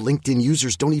 70% of LinkedIn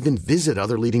users don't even visit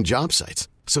other leading job sites.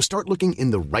 So start looking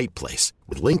in the right place.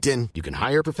 With LinkedIn, you can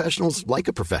hire professionals like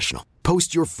a professional.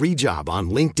 Post your free job on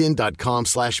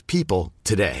linkedin.com/people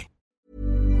today.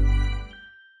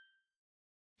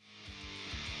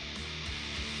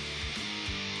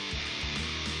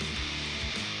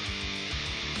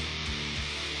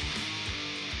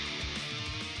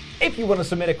 If you want to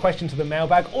submit a question to the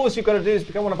mailbag, all you've got to do is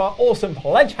become one of our awesome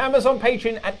pledge hammers on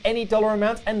Patreon at any dollar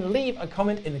amount and leave a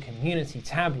comment in the community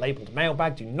tab labeled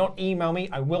mailbag. Do not email me,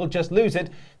 I will just lose it.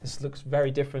 This looks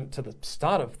very different to the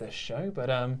start of this show, but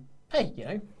hey, you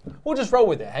know, we'll just roll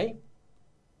with it, hey?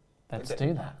 Let's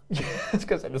do that. It's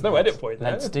because there's no edit point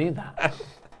there. Let's do that.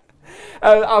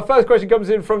 Our first question comes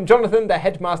in from Jonathan, the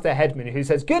Headmaster Headman, who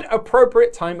says, good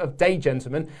appropriate time of day,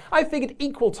 gentlemen. I figured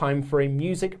equal time for a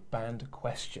music band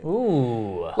question.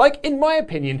 Ooh. Like, in my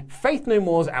opinion, Faith No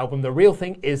More's album, The Real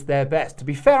Thing, is their best. To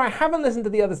be fair, I haven't listened to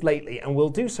the others lately and will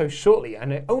do so shortly,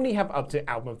 and I only have up to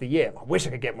Album of the Year. I wish I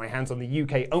could get my hands on the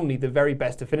UK only, the very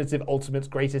best definitive Ultimate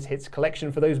Greatest Hits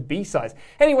collection for those B-sides.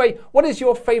 Anyway, what is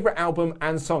your favourite album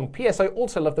and song? P.S. I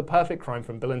also love The Perfect Crime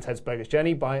from Bill and Ted's Bogus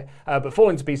Journey, but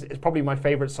Falling to Pieces is probably my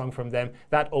favourite song from them.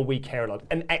 That or We Care a Lot.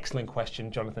 An excellent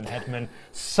question, Jonathan Headman.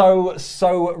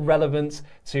 So relevant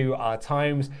to our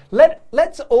times.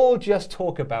 Let's all just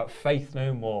talk about Faith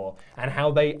No More and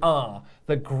how they are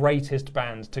the greatest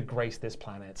band to grace this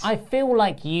planet. I feel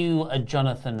like you are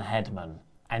Jonathan Headman,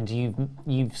 and you've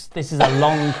this is a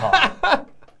long con.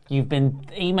 You've been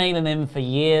emailing him for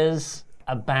years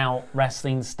about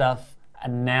wrestling stuff,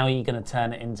 and now you're going to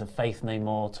turn it into Faith No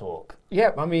More talk.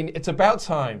 Yeah, I mean, it's about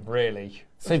time, really.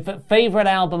 So, favourite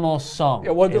album or song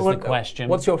is the question.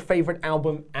 What's your favourite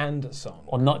album and song?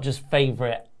 Or not just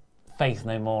favourite Faith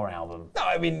No More album? No,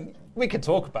 I mean, we could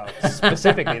talk about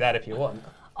specifically that if you want.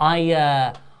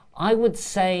 I would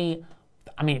say,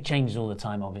 I mean, it changes all the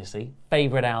time, obviously.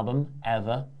 Favourite album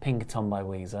ever, Pinkerton by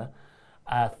Weezer.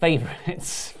 Favourite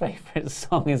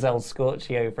song is El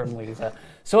Scorchio from Weezer.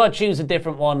 So I'd choose a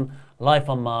different one, Life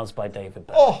on Mars by David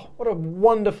Bowie. Oh, what a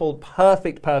wonderful,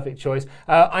 perfect choice.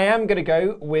 I am going to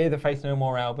go with a Faith No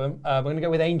More album. We're going to go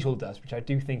with Angel Dust, which I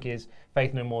do think is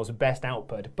Faith No More's best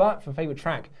output. But for favourite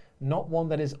track, not one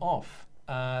that is off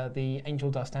the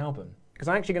Angel Dust album. Because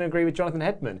I'm actually going to agree with Jonathan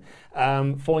Headman.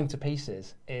 Falling to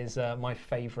Pieces is my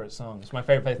favourite song. It's my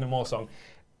favourite Faith No More song.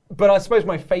 But I suppose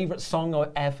my favourite song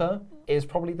ever is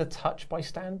probably The Touch by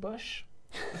Stan Bush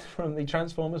from the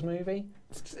Transformers movie.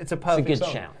 It's a perfect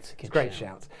song. Shout. It's a great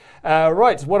shout.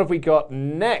 Right, what have we got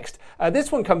next? This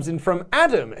one comes in from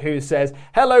Adam, who says,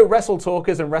 hello, Wrestle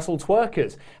Talkers and Wrestle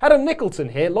Twerkers. Adam Nicholson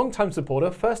here, long-time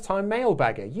supporter, first-time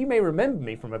mailbagger. You may remember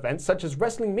me from events such as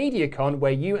Wrestling Media Con,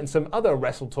 where you and some other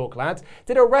Wrestle Talk lads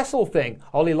did a wrestle thing.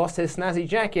 Ollie lost his snazzy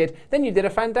jacket, then you did a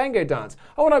Fandango dance.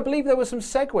 Oh, and I believe there were some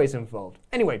segues involved.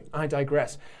 Anyway, I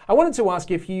digress. I wanted to ask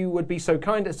if you would be so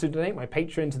kind as to donate my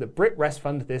Patreon to the Brit Rest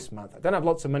Fund this month. I don't have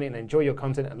lots of money and I enjoy your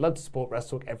content and love to support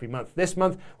Wrestle Talk every month. This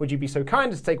month, would you be so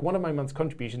kind as to take one of my month's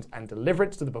contributions and deliver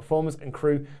it to the performers and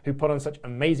crew who put on such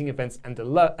amazing events and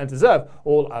deserve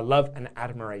all our love and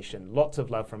admiration. Lots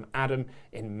of love from Adam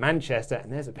in Manchester.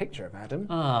 And there's a picture of Adam.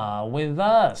 Ah, with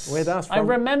us. With us. I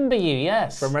remember you,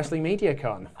 yes. From Wrestling Media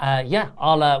Con. Yeah,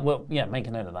 I'll make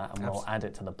a note of that and we'll add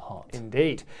it to the pot.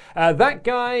 Indeed. That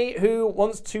guy who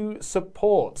wants to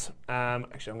support.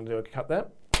 Actually, I'm going to do a cut there.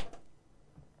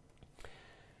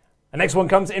 The next one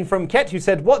comes in from Ket, who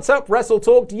said, what's up, Wrestle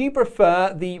Talk? Do you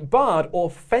prefer the barred or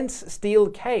fence steel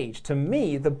cage? To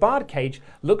me, the barred cage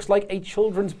looks like a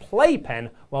children's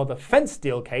playpen, while the fence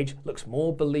steel cage looks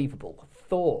more believable.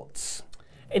 Thoughts?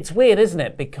 It's weird, isn't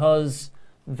it? Because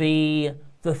the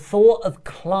thought of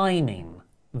climbing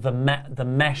the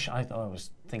mesh, I always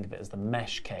think of it as the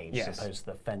mesh cage as opposed to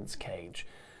the fence cage,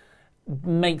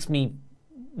 makes me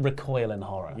recoil in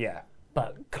horror. Yeah.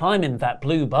 But climbing that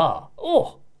blue bar,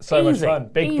 so much fun.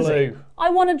 Big blue. I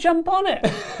want to jump on it.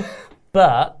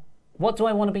 But what do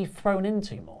I want to be thrown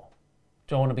into more?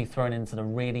 Do I want to be thrown into the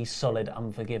really solid,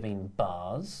 unforgiving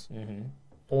bars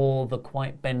or the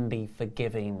quite bendy,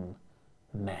 forgiving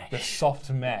mesh? The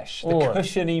soft mesh, the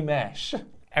cushiony mesh.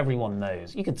 Everyone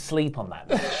knows. You could sleep on that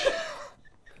mesh.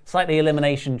 It's like the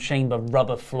Elimination Chamber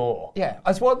rubber floor. Yeah,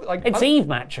 as well. Like it's Eve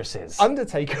mattresses.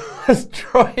 Undertaker was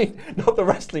trying, not the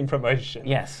wrestling promotion.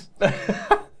 Yes.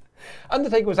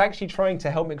 Undertaker was actually trying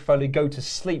to help Mick Foley go to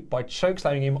sleep by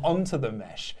chokeslamming him onto the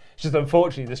mesh. Just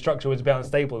unfortunately, the structure was a bit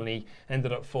unstable and he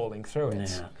ended up falling through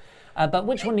it. Yeah. But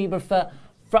which one do you prefer?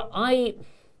 I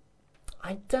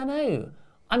don't know.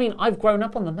 I mean, I've grown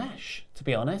up on the mesh, to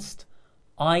be honest.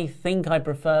 I think I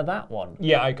prefer that one.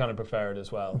 Yeah, I kind of prefer it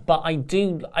as well. But I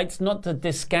do. It's not to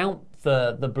discount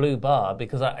the blue bar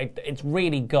because it's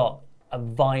really got a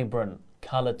vibrant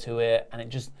colour to it, and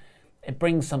it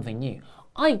brings something new.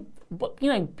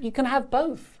 You can have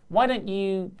both. Why don't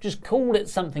you just call it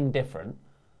something different,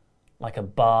 like a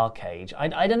bar cage?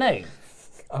 I don't know.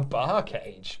 A bar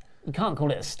cage? You can't call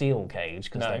it a steel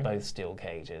cage because they're both steel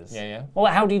cages. Yeah.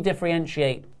 Well, how do you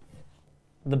differentiate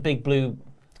the big blue?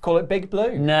 Call it Big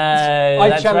Blue. No,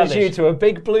 I challenge you to a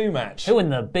Big Blue match. Who in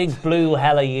the Big Blue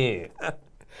hell are you? Do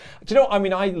you know what? I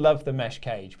mean, I love the mesh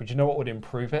cage, but do you know what would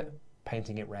improve it?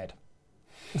 Painting it red.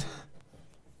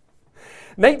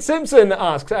 Nate Simpson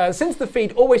asks, since the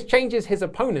feed always changes his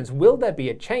opponents, will there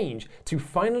be a change to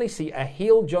finally see a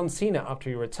heel John Cena after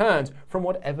he returns from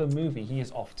whatever movie he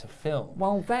is off to film?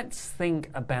 Well, let's think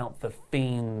about the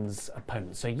Fiend's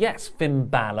opponents. So yes, Finn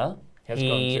Balor.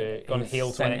 He gone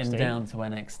heel to NXT. Sent him down to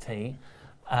NXT.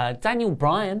 Daniel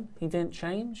Bryan, he didn't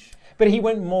change. But he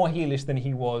went more heelish than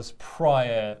he was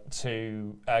prior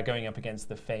to going up against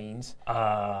the Fiend.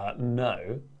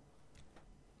 No.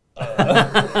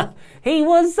 He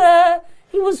was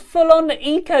full on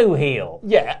eco heel.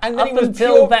 Yeah, and then up he was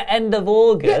until the end of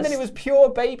August. Yeah, and then he was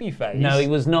pure babyface. No, he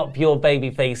was not pure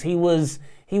babyface. He was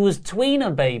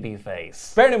tweener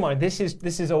babyface. Bearing in mind, this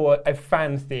is all a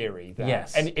fan theory.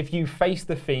 Yes. And if you face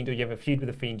the Fiend or you have a feud with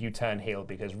the Fiend, you turn heel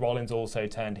because Rollins also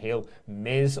turned heel,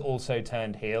 Miz also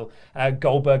turned heel,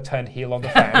 Goldberg turned heel on the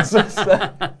fans.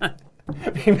 So,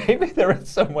 maybe there is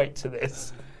some weight to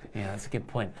this. Yeah, that's a good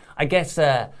point. I guess,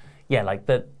 like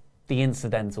the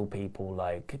incidental people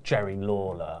like Jerry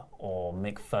Lawler or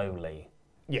Mick Foley.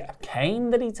 Yeah. Kane,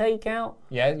 did he take out?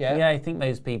 Yeah. Yeah, I think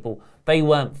those people, they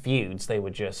weren't feuds. They were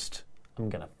just, I'm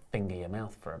going to finger your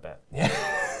mouth for a bit. Yeah.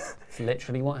 It's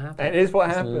literally what happened. It is what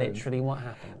happened. Literally what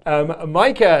happened.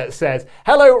 Micah says,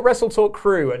 hello, Wrestle Talk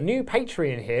crew. A new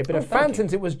Patreon here, but a fan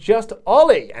since it was just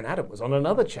Ollie, and Adam was on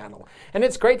another channel. And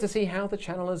it's great to see how the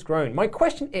channel has grown. My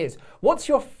question is, what's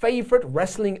your favourite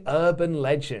wrestling urban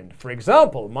legend? For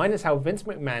example, mine is how Vince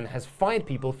McMahon has fired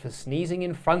people for sneezing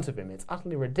in front of him. It's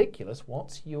utterly ridiculous.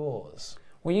 What's yours?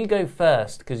 Well, you go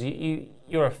first, because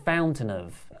you're a fountain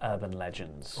of urban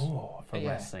legends for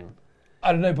wrestling.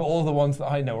 I don't know, but all the ones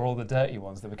that I know are all the dirty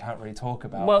ones that we can't really talk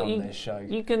about on this show.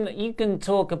 You can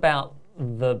talk about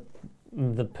the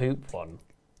poop one.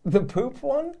 The poop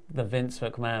one? The Vince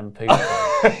McMahon poop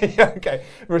one. Yeah, okay.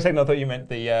 For a second I thought you meant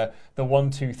the 1,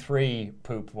 2, 3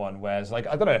 poop one, where it's like,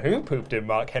 I don't know who pooped in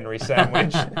Mark Henry's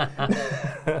sandwich.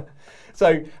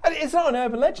 So it's not an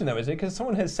urban legend though, is it? Because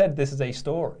someone has said this is a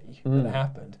story that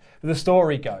happened. The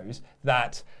story goes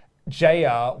that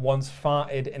JR once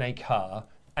farted in a car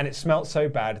and it smelt so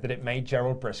bad that it made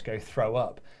Gerald Briscoe throw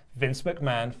up. Vince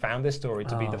McMahon found this story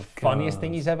to be the funniest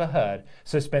thing he's ever heard,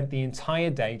 so spent the entire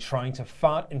day trying to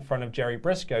fart in front of Jerry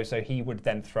Briscoe so he would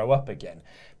then throw up again.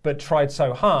 But tried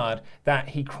so hard that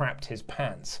he crapped his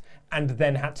pants and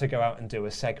then had to go out and do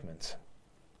a segment.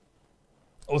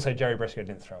 Also, Jerry Briscoe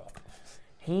didn't throw up.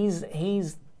 He's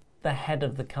the head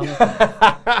of the company.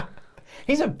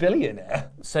 He's a billionaire.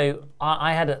 So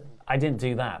I didn't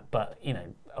do that, but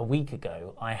a week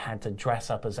ago I had to dress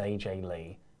up as AJ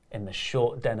Lee in the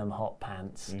short denim hot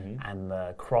pants and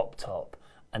the crop top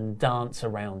and dance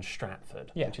around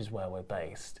Stratford, which is where we're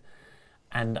based.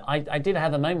 And I did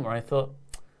have a moment where I thought,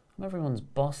 I'm everyone's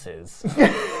bosses.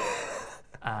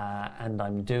 And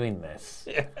I'm doing this.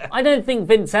 Yeah. I don't think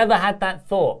Vince ever had that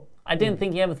thought. I didn't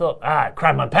think he ever thought,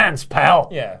 crap my pants, pal.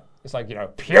 Yeah. It's like,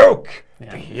 puke.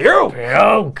 Yeah.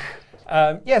 Puke.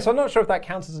 So I'm not sure if that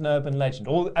counts as an urban legend.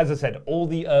 As I said, all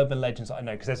the urban legends that I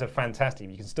know, because there's a fantastic,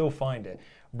 you can still find it.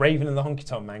 Raven and the Honky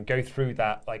Tonk Man go through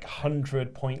that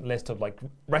 100-point list of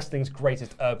wrestling's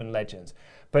greatest urban legends.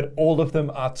 But all of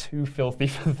them are too filthy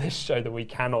for this show that we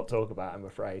cannot talk about, I'm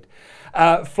afraid.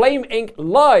 Flame Inc.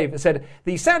 Live said,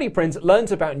 the Saudi Prince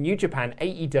learns about New Japan,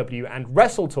 AEW, and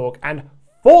Wrestle Talk and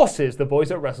forces the boys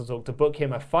at WrestleTalk to book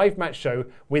him a 5-match show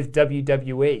with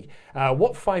WWE.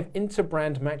 What 5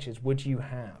 interbrand matches would you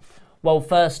have? Well,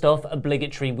 first off,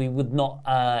 obligatory, we would not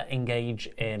engage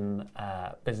in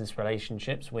business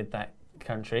relationships with that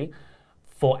country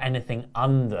for anything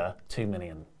under 2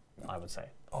 million, I would say.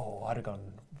 Oh, I'd have gone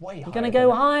way higher. You're going to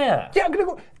go higher? Yeah, I'm going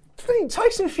to go...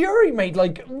 Tyson Fury made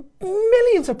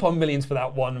millions upon millions for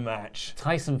that one match.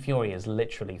 Tyson Fury is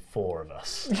literally 4 of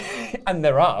us. And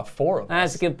there are 4 of us.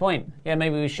 That's a good point. Yeah,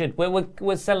 maybe we should.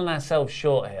 We're selling ourselves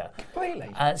short here. Completely.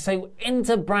 So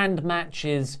inter-brand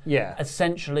matches,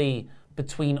 essentially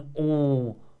between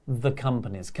all the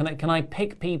companies. Can I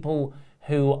pick people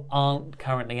who aren't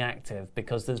currently active,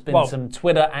 because there's been some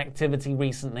Twitter activity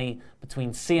recently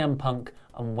between CM Punk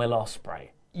and Will Ospreay.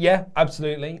 Yeah,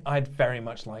 absolutely. I'd very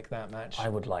much like that match. I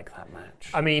would like that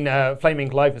match. I mean, Flaming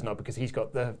Live is not, because he's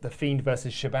got the Fiend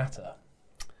versus Shibata.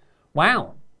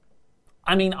 Wow.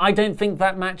 I mean, I don't think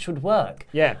that match would work.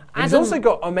 Yeah. He's also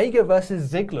got Omega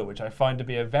versus Ziggler, which I find to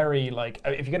be a very, like,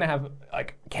 if you're going to have,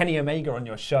 like, Kenny Omega on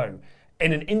your show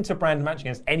in an interbrand match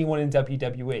against anyone in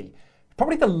WWE,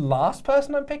 probably the last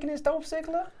person I'm picking is Dolph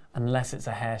Ziggler. Unless it's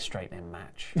a hair straightening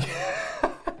match.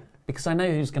 Because I know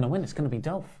who's going to win. It's going to be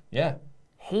Dolph. Yeah.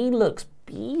 He looks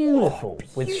beautiful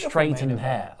with straightened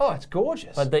hair. Oh, it's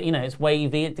gorgeous. But, it's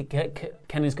wavy.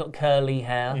 Kenny's got curly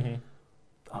hair. Mm-hmm.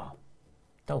 Oh,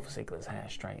 Dolph Ziggler's hair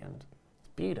straightened.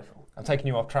 It's beautiful. I'm taking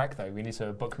you off track, though. We need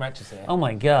to book matches here. Oh,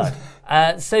 my God.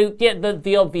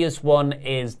 The obvious one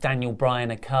is Daniel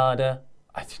Bryan Okada.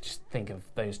 I just think of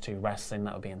those two wrestling.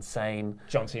 That would be insane.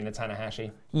 John Cena,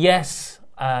 Tanahashi. Yes.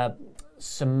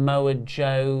 Samoa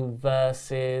Joe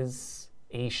versus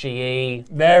Ishii.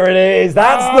 There it is.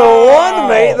 That's the one,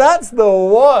 mate. That's the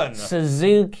one.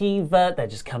 Suzuki they're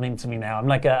just coming to me now. I'm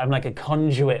like a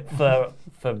conduit for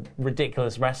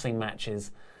ridiculous wrestling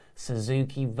matches.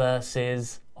 Suzuki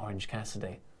versus Orange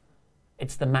Cassidy.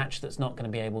 It's the match that's not going to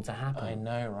be able to happen. I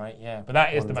know, right? Yeah, but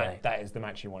that is the match. That is the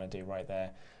match you want to do right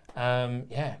there.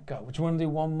 Yeah, go. Would you want to do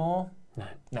one more?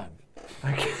 No.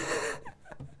 Okay.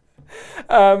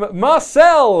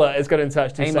 Marcel has got in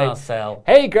touch to say, Marcel.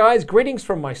 Hey guys, greetings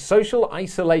from my social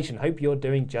isolation. Hope you're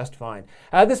doing just fine.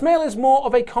 This mail is more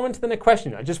of a comment than a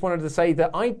question. I just wanted to say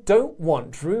that I don't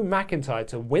want Drew McIntyre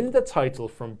to win the title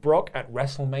from Brock at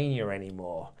WrestleMania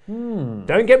anymore.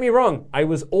 Don't get me wrong, I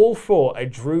was all for a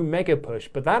Drew mega push,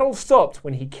 but that all stopped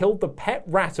when he killed the pet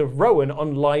rat of Rowan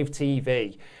on live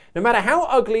TV. No matter how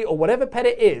ugly or whatever pet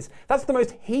it is, that's the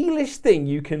most heelish thing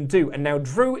you can do. And now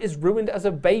Drew is ruined as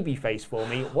a babyface for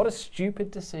me. What a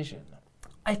stupid decision.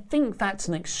 I think that's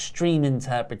an extreme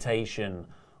interpretation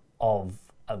of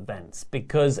events,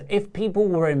 because if people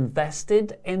were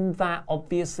invested in that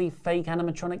obviously fake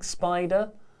animatronic spider,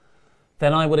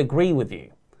 then I would agree with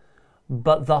you.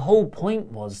 But the whole point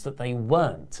was that they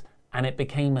weren't, and it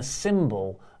became a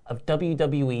symbol of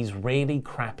WWE's really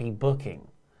crappy booking.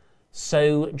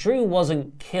 So Drew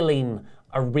wasn't killing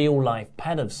a real-life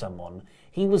pet of someone.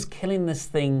 He was killing this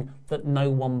thing that no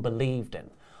one believed in.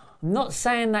 I'm not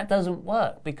saying that doesn't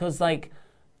work, because, like,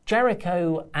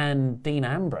 Jericho and Dean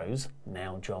Ambrose,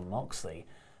 now Jon Moxley,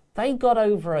 they got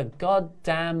over a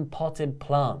goddamn potted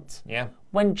plant. Yeah.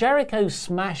 When Jericho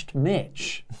smashed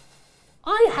Mitch,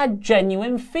 I had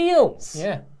genuine feels.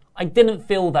 Yeah. I didn't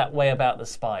feel that way about the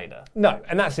spider. No,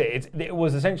 and that's it. It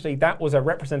was essentially, that was a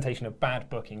representation of bad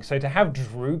booking. So to have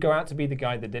Drew go out to be the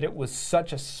guy that did it was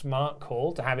such a smart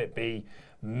call, to have it be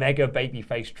mega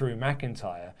babyface Drew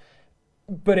McIntyre.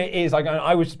 But it is, like,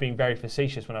 I was just being very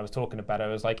facetious when I was talking about it. I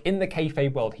was like, in the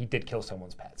kayfabe world, he did kill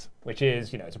someone's pet, which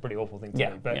is, it's a pretty awful thing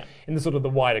to do. But in the sort of the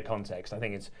wider context, I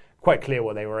think it's quite clear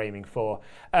what they were aiming for.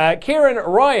 Kieran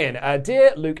Ryan,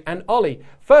 dear Luke and Ollie,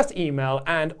 first email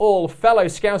and all fellow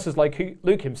Scousers like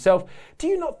Luke himself, do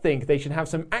you not think they should have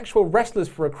some actual wrestlers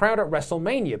for a crowd at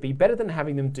WrestleMania? Be better than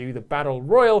having them do the Battle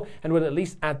Royal, and would at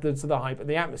least add to the hype and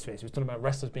the atmosphere. So he's talking about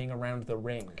wrestlers being around the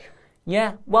ring.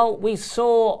 Yeah, well, we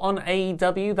saw on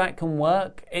AEW that can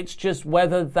work. It's just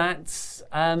whether that's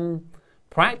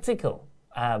practical.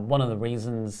 One of the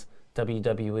reasons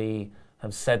WWE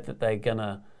have said that they're going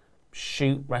to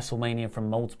shoot WrestleMania from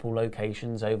multiple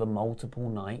locations over multiple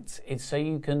nights is so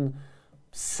you can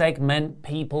segment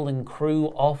people and crew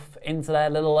off into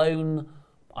their little own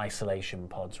isolation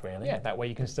pods, really. Yeah, that way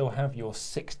you can still have your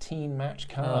 16-match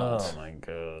card. Oh, my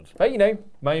God. But,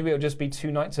 maybe it'll just be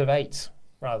 2 nights of 8.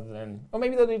 Rather than, or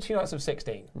maybe they'll do 2 nights of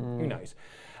 16. Who knows?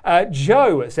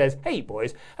 Joe says, hey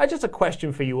boys, just a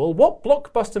question for you all. What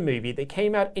blockbuster movie that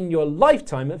came out in your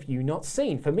lifetime have you not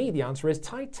seen? For me, the answer is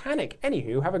Titanic.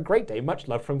 Anywho, have a great day. Much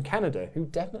love from Canada, who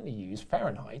definitely use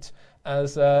Fahrenheit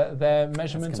as their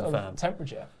measurement of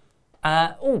temperature.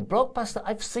 Blockbuster.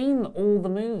 I've seen all the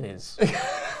movies.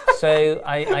 So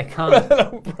I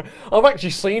can't. I've actually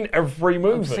seen every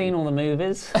movie. I've seen all the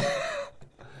movies.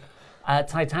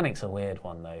 Titanic's a weird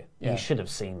one, though. Yeah. You should have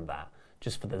seen that,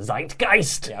 just for the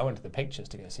zeitgeist. Yeah, I went to the pictures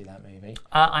to go see that movie.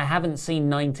 I haven't seen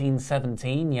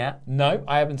 1917 yet. No,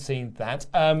 I haven't seen that.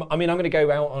 I'm going to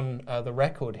go out on the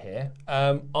record here.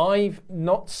 I've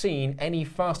not seen any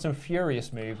Fast and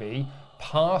Furious movie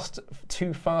past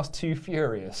Too Fast, Too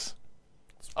Furious.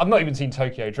 I've not even seen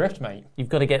Tokyo Drift, mate. You've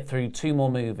got to get through 2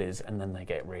 more movies and then they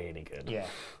get really good. Yeah.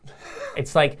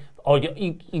 It's like,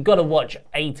 you've got to watch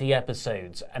 80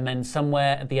 episodes and then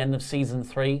somewhere at the end of season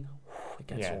 3, it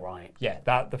It's all right. Yeah,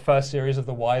 the first series of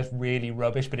The Wire is really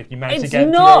rubbish, but if you manage to It's get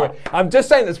not! through it... I'm just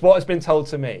saying that's what has been told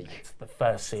to me. The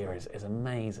first series is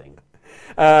amazing.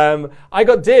 I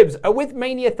got dibs. With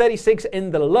Mania 36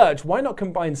 in the lurch, why not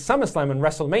combine SummerSlam and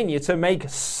WrestleMania to make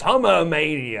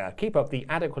SummerMania? Keep up the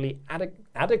adequately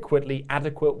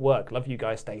adequate work. Love you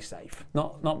guys. Stay safe.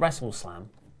 Not WrestleSlam.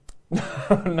 No,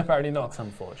 apparently not. That's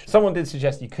unfortunate. Someone did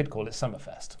suggest you could call it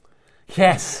Summerfest.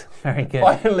 Yes, very good.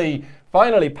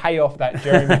 Finally pay off that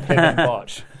Jeremy Piven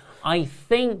botch. I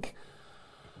think,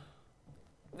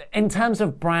 in terms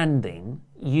of branding,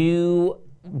 you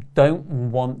don't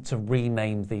want to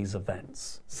rename these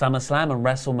events. SummerSlam and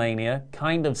WrestleMania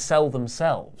kind of sell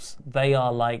themselves. They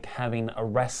are like having a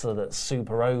wrestler that's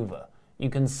super over. You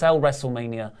can sell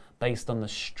WrestleMania based on the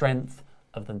strength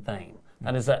of the name.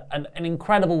 That is an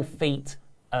incredible feat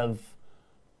of,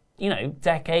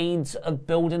 decades of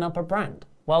building up a brand.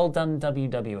 Well done,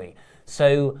 WWE.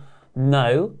 So,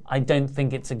 no, I don't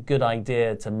think it's a good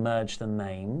idea to merge the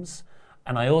names.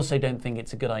 And I also don't think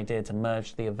it's a good idea to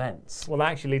merge the events. Well,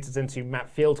 that actually leads us into Matt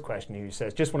Field's question, who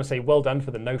says, just want to say well done for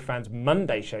the No Fans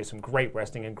Monday show. Some great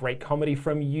wrestling and great comedy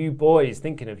from you boys.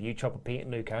 Thinking of you, Chopper Pete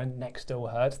and Luca. Neck still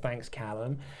hurts. Thanks,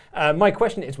 Callum. My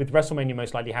question is, with WrestleMania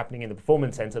most likely happening in the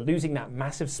Performance Center, losing that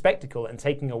massive spectacle and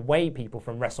taking away people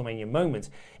from WrestleMania moments,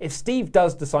 if Steve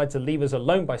does decide to leave us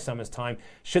alone by summer's time,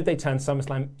 should they turn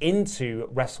SummerSlam into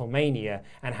WrestleMania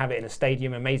and have it in a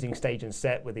stadium, amazing stage and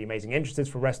set with the amazing entrances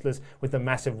for wrestlers, with the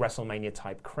massive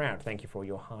WrestleMania-type crowd? Thank you for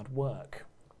your hard work.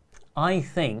 I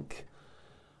think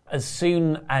as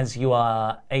soon as you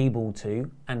are able to,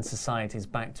 and society's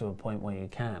back to a point where you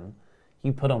can,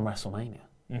 you put on WrestleMania.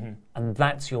 Mm-hmm. And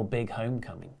that's your big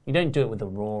homecoming. You don't do it with the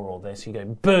Raw or this. You go,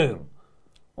 boom.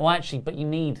 Well, actually, but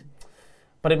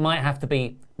it might have to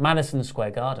be Madison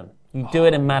Square Garden. You do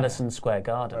it in Madison Square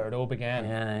Garden. Where it all began.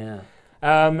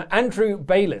 Yeah. Andrew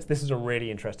Bayless, this is a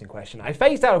really interesting question. I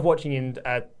phased out of watching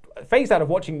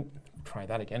try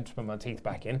that again to put my teeth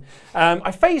back in.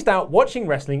 I phased out watching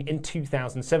wrestling in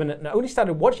 2007 and only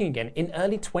started watching again in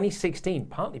early 2016,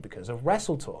 partly because of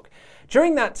WrestleTalk.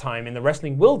 During that time in the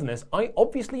wrestling wilderness, I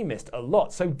obviously missed a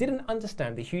lot, so didn't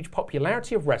understand the huge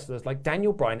popularity of wrestlers like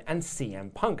Daniel Bryan and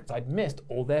CM Punk, as I'd missed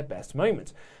all their best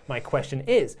moments. My question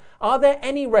is, are there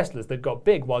any wrestlers that got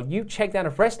big while you checked out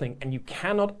of wrestling and you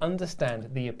cannot understand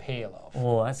the appeal of?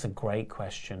 Oh, that's a great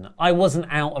question. I wasn't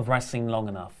out of wrestling long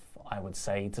enough, I would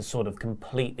say, to sort of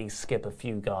completely skip a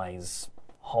few guys'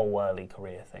 whole early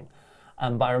career thing.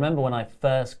 But I remember when I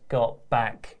first got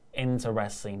back into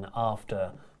wrestling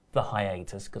after the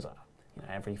hiatus, because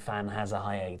every fan has a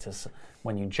hiatus.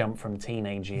 When you jump from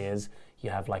teenage years, you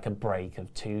have like a break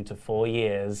of 2 to 4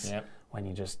 years when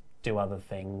you just do other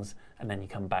things, and then you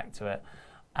come back to it.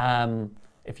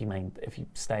 If you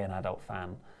stay an adult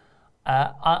fan,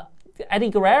 Eddie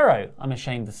Guerrero, I'm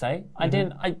ashamed to say,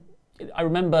 I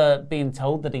remember being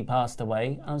told that he passed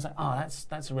away, and I was like, oh,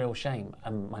 that's a real shame.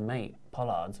 And my mate,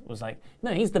 Pollard, was like,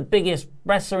 no, he's the biggest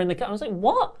wrestler in the country. I was like,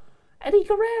 what? Eddie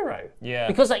Guerrero? Yeah.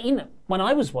 Because when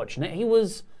I was watching it, he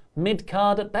was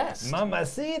mid-card at best.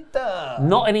 Mamacita!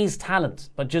 Not in his talent,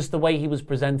 but just the way he was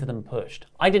presented and pushed.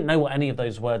 I didn't know what any of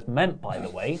those words meant, by the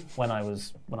way, when I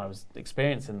was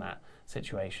experiencing that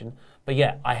situation. But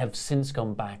yeah, I have since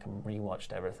gone back and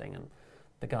rewatched everything, and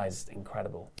the guy's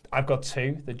incredible. I've got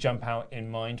two that jump out in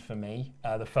mind for me.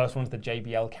 The first one's the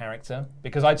JBL character,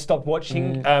 because I'd stopped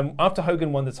watching after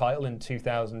Hogan won the title in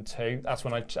 2002. That's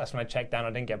when I checked down. I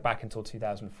didn't get back until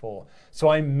 2004, so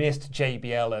I missed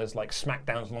JBL as like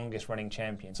SmackDown's longest running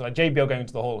champion. So like JBL going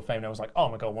to the Hall of Fame, and I was like, oh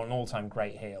my god, what an all-time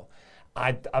great heel.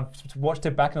 I've watched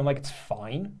it back, and I'm like, it's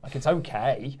fine, like it's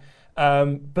okay.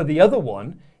 But the other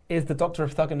one is the Doctor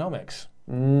of Thugonomics.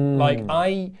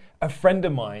 Like a friend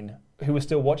of mine who was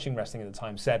still watching wrestling at the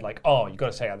time said like, oh, you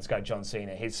got to check out this guy John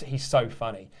Cena. He's so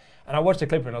funny. And I watched a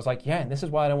clip of it and I was like, yeah, and this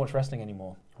is why I don't watch wrestling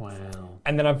anymore. Wow.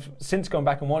 And then I've since gone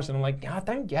back and watched it and I'm like, I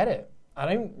don't get it.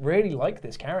 I don't really like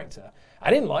this character.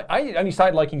 I only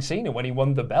started liking Cena when he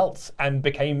won the belts and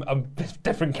became a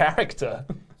different character.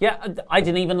 Yeah, I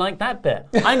didn't even like that bit.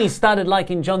 I only started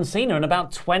liking John Cena in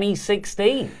about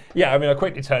 2016. Yeah, I mean, I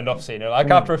quickly turned off Cena. Like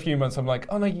after a few months, I'm like,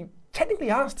 oh no, you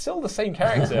technically are still the same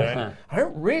character. And I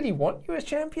don't really want you as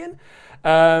champion.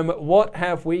 What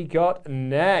have we got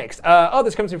next?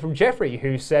 This comes in from Jeffrey,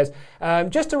 who says,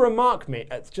 just a remark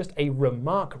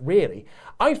really.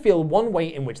 I feel one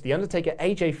way in which the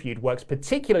Undertaker-AJ feud works,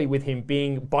 particularly with him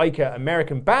being biker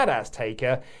American badass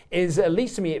Taker, is, at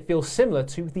least to me, it feels similar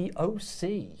to the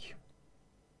OC.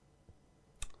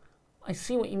 I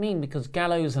see what you mean, because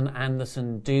Gallows and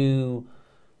Anderson do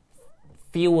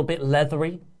feel a bit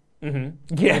leathery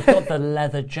Mm-hmm. Yeah. They've got the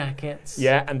leather jackets.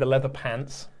 Yeah, and the leather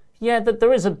pants. Yeah,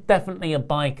 there is definitely a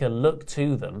biker look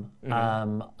to them.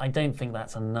 I don't think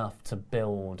that's enough to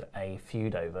build a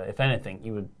feud over. If anything,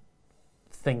 you would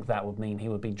think that would mean he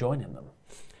would be joining them.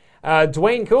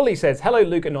 Dwayne Cooley says, "Hello,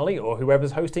 Luke and Ollie, or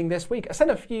whoever's hosting this week. I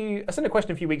sent a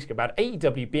question a few weeks ago about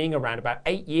AEW being around about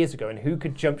 8 years ago and who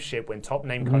could jump ship when top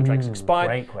name contracts expired.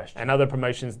 Great question. And other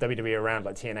promotions WWE around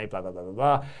like TNA, blah, blah, blah, blah,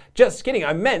 blah. Just kidding.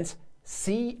 I meant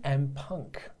CM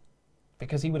Punk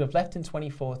because he would have left in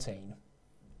 2014.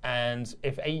 And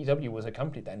if AEW was a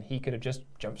company then, he could have just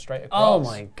jumped straight across. Oh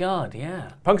my God,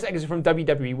 yeah. Punk's exit from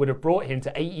WWE would have brought him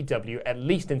to AEW at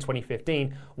least in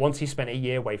 2015 once he spent a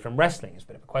year away from wrestling. It's a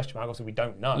bit of a question mark, obviously we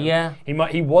don't know. Yeah.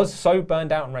 He was so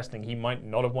burned out on wrestling, he might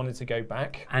not have wanted to go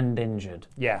back. And injured.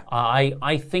 Yeah.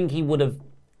 I think he would have,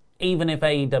 even if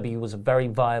AEW was a very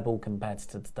viable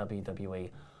competitor to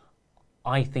WWE,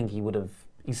 I think he would have,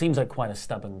 he seems like quite a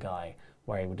stubborn guy,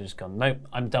 where he would have just gone, nope,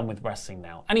 I'm done with wrestling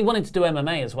now. And he wanted to do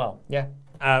MMA as well. Yeah.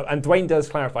 And Dwayne does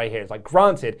clarify here. It's like,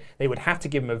 granted, they would have to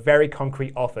give him a very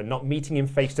concrete offer, not meeting him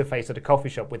face-to-face at a coffee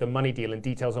shop with a money deal and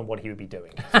details on what he would be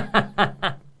doing.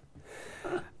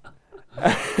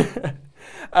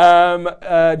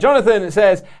 Jonathan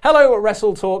says, "Hello,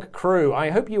 Wrestle Talk crew. I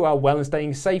hope you are well and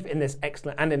staying safe in this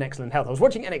excellent health. I was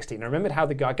watching NXT and I remembered how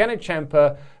the Gargano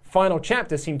Ciampa final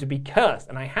chapter seemed to be cursed,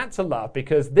 and I had to laugh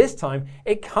because this time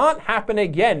it can't happen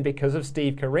again because of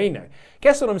Steve Corino.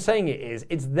 Guess what I'm saying it is?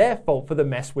 It's their fault for the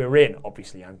mess we're in.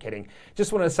 Obviously, I'm kidding.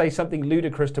 Just want to say something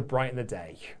ludicrous to brighten the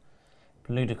day."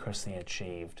 Ludicrously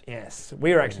achieved. Yes,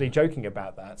 we were actually joking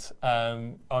about that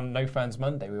on No Fans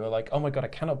Monday. We were like, "Oh my God, I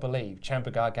cannot believe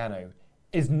Ciampa Gargano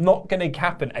is not going to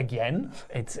happen again."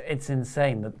 It's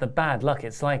insane. The bad luck.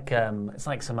 It's like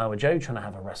Samoa Joe trying to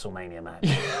have a WrestleMania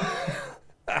match.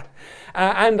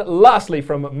 And lastly,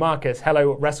 from Marcus,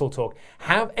 "Hello, Wrestle Talk.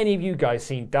 Have any of you guys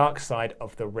seen Dark Side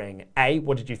of the Ring? A,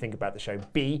 what did you think about the show?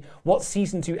 B, what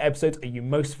season 2 episodes are you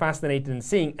most fascinated in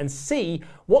seeing? And C,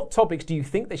 what topics do you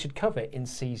think they should cover in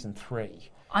season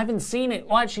 3? I haven't seen it.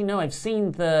 Well, actually, no, I've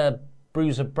seen the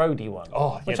Bruiser Brody one,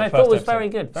 which yeah, I thought was episode. very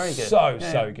good. Very good.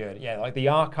 So good. Yeah, like the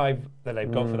archive that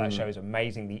they've got for that show is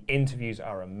amazing. The interviews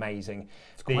are amazing.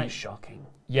 It's quite shocking.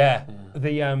 Yeah.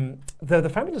 The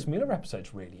Fabulous Moolah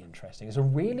episode's really interesting. It's a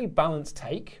really balanced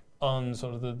take on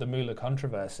sort of the Moolah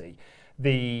controversy.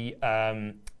 The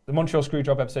Montreal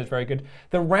Screwjob episode is very good.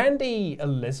 The Randy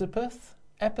Elizabeth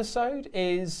episode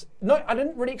is not. I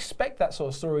didn't really expect that sort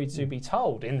of story to be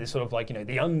told in this sort of like, you know,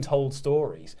 the untold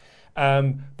stories.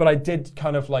 But I did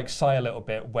kind of like sigh a little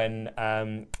bit when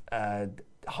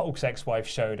Hulk's ex-wife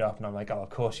showed up, and I'm like, oh, of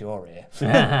course you're here.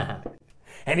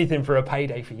 Anything for a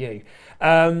payday for you.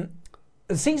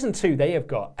 Season 2, they have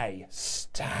got a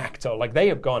stacked, like they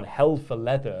have gone hell for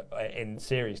leather in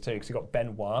series 2, because you've got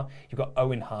Benoit, you've got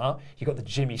Owen Hart, you've got the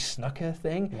Jimmy Snuka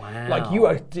thing. Wow. Like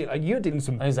you're doing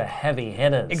some... Those are heavy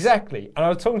hitters. Exactly. And I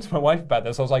was talking to my wife about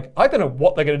this. I was like, I don't know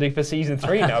what they're going to do for season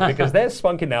 3 now, because they're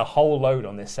spunking their whole load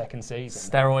on this second season.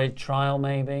 Steroid trial,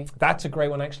 maybe? That's a great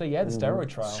one, actually. Yeah, the steroid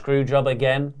trial. Screwjob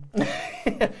again.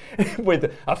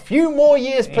 With a few more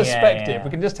years perspective. Yeah. We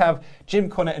can just have Jim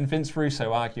Cornette and Vince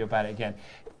Russo argue about it again.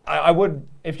 I would,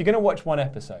 if you're going to watch one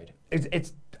episode,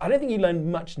 I don't think you learn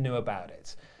much new about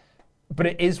it, but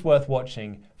it is worth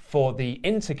watching for the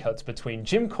intercuts between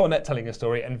Jim Cornette telling a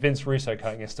story and Vince Russo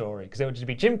telling a story, because it would just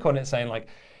be Jim Cornette saying like,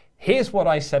 here's what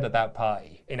I said at that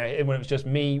party, you know, when it was just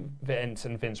me, Vince,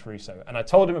 and Vince Russo. And I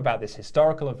told him about this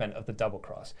historical event of the double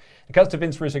cross. It comes to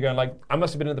Vince Russo going like, I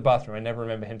must have been in the bathroom. I never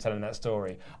remember him telling that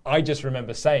story. I just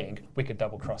remember saying we could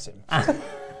double cross him.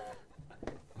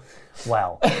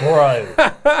 Well, bro,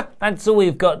 that's all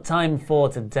we've got time for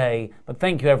today. But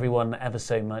thank you, everyone, ever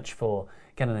so much for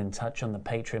getting in touch on the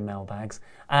Patreon mailbags.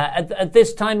 At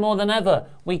this time more than ever,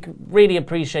 we really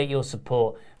appreciate your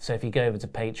support. So if you go over to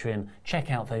Patreon,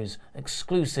 check out those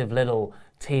exclusive little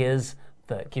tiers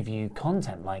that give you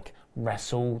content like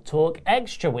Wrestle Talk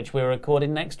Extra, which we're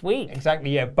recording next week.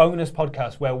 Exactly, yeah. Bonus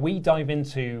podcast where we dive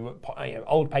into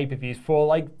old pay-per-views for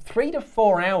like 3 to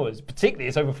 4 hours. Particularly,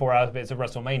 it's over 4 hours, but it's a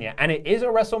WrestleMania. And it is a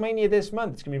WrestleMania this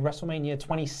month. It's going to be WrestleMania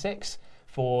 26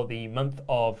 for the month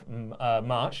of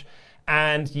March.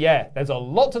 And yeah, there's a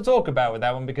lot to talk about with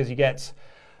that one, because you get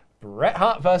Bret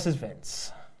Hart versus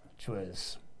Vince,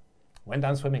 which went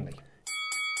down swimmingly.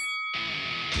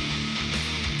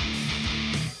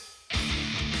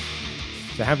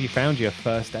 So have you found your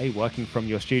first day working from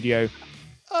your studio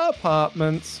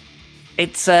apartment?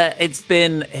 It's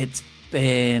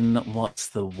been what's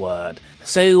the word?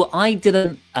 So I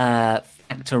didn't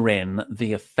factor in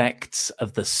the effects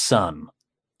of the sun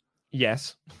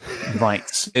Yes. Right.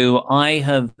 So I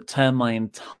have turned my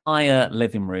entire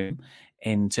living room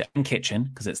and kitchen,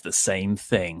 because it's the same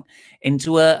thing,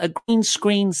 into a green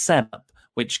screen setup,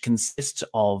 which consists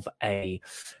of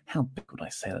how big would I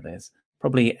say that is?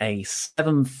 Probably a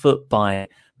 7 foot by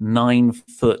 9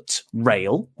 foot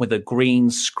rail with a green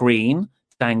screen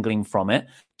dangling from it,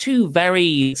 2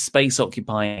 very space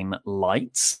occupying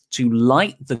lights to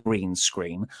light the green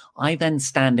screen. I then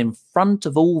stand in front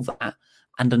of all that,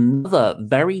 and another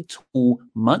very tall,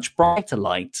 much brighter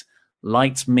light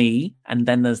lights me, and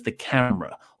then there's the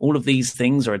camera. All of these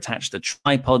things are attached to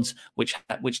tripods, which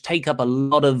take up a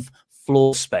lot of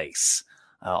floor space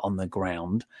on the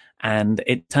ground, and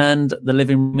it turned the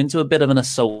living room into a bit of an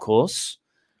assault course.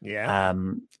 Yeah.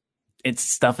 Its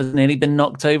stuff has nearly been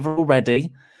knocked over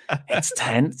already. It's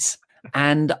tense.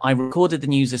 And I recorded the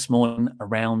news this morning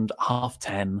around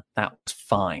 10:30. That was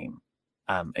fine.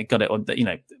 It got it,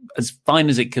 as fine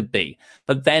as it could be.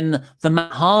 But then the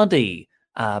Matt Hardy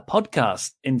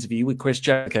podcast interview with Chris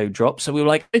Jericho dropped. So we were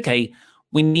like, okay,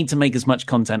 we need to make as much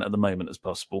content at the moment as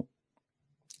possible.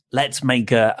 Let's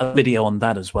make a video on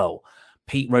that as well.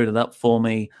 Pete wrote it up for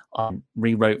me. I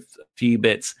rewrote a few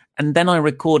bits. And then I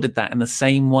recorded that in the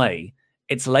same way.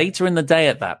 It's later in the day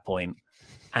at that point,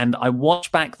 and I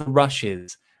watched back the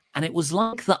rushes, and it was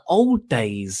like the old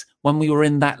days when we were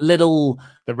in that little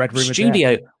Red Room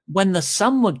studio when the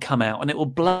sun would come out and it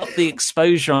would blow up the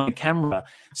exposure on the camera.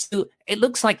 So it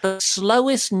looks like the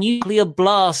slowest nuclear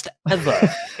blast ever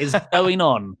is going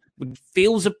on. It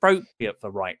feels appropriate for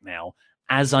right now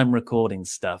as I'm recording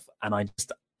stuff. And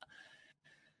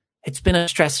it's been a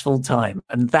stressful time,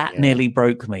 and that nearly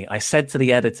broke me. I said to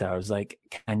the editor, I was like,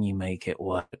 can you make it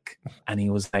work? And he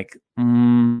was like,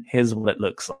 here's what it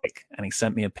looks like. And he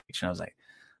sent me a picture, and I was like,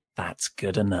 that's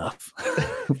good enough.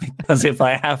 Because if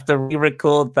I have to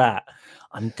re-record that,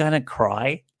 I'm going to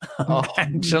cry. I'm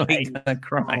actually going to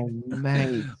cry. Oh,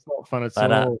 mate. It's not fun at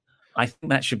all. I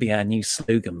think that should be our new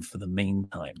slogan for the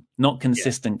meantime. Not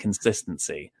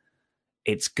consistency.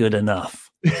 It's good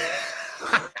enough.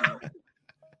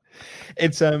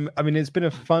 It's it's been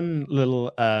a fun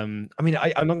little I'm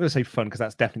not going to say fun, because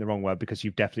that's definitely the wrong word, because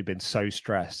you've definitely been so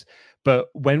stressed. But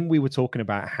when we were talking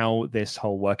about how this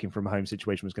whole working from home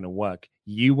situation was going to work,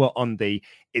 you were on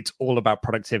it's all about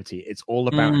productivity. It's all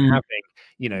about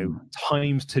having,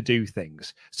 times to do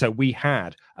things. So we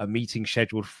had a meeting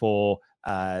scheduled for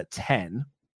 10.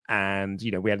 And,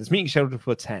 we had this meeting scheduled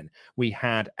for 10. We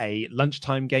had a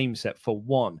lunchtime game set for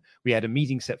 1. We had a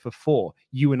meeting set for 4.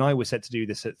 You and I were set to do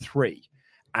this at 3.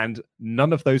 And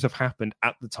none of those have happened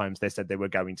at the times they said they were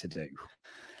going to do.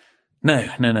 No.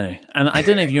 And I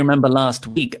don't know if you remember last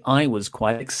week, I was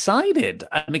quite excited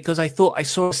because I thought I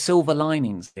saw silver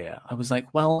linings here. I was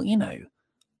like, well,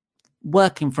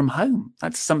 working from home,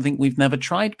 that's something we've never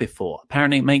tried before.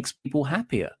 Apparently it makes people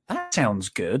happier. That sounds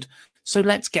good. So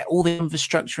let's get all the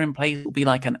infrastructure in place. It'll be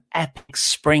like an epic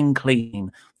spring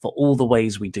clean for all the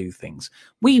ways we do things.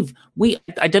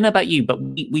 I don't know about you, but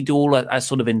we do all a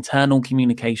sort of internal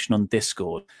communication on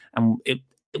Discord, and it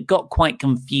got quite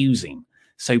confusing.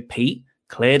 So Pete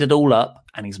cleared it all up,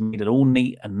 and he's made it all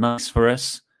neat and nice for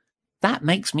us. That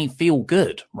makes me feel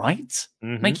good, right?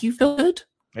 Mm-hmm. Make you feel good?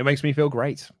 It makes me feel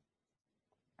great.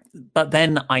 But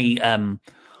then I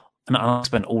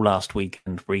spent all last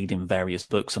weekend reading various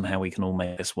books on how we can all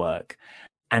make this work.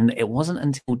 And it wasn't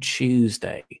until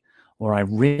Tuesday where I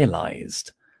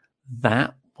realized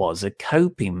that was a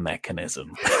coping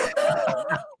mechanism.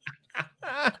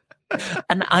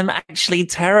 And I'm actually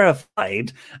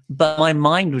terrified, but my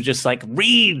mind was just like,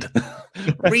 read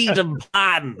and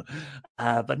plan.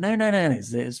 But no,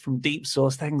 it's from deep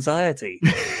sourced anxiety.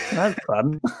 That's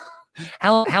fun.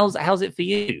 How's it for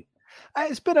you?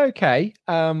 It's been okay.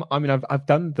 I've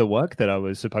done the work that I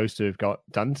was supposed to have got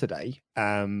done today.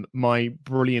 My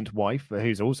brilliant wife,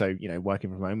 who's also, working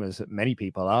from home, as many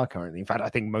people are currently. In fact, I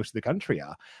think most of the country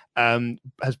are,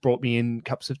 has brought me in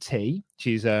cups of tea.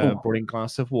 She's brought in a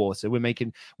glass of water.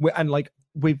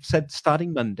 We've said,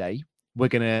 starting Monday, we're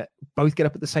gonna both get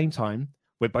up at the same time.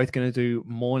 We're both gonna do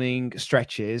morning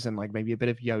stretches and maybe a bit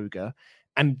of yoga,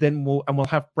 and then we'll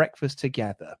have breakfast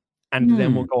together. And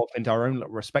then we'll go off into our own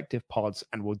respective pods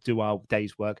and we'll do our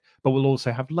day's work, but we'll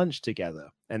also have lunch together.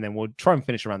 And then we'll try and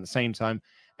finish around the same time,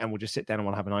 and we'll just sit down and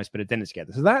we'll have a nice bit of dinner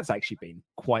together. So that's actually been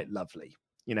quite lovely.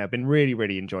 I've been really,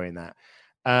 really enjoying that.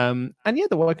 The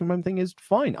working from home thing is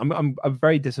fine. I'm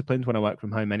very disciplined when I work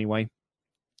from home anyway.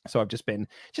 So I've just been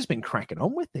cracking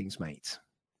on with things, mate.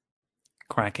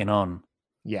 Cracking on?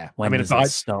 Yeah. When does it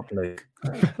stop, Luke?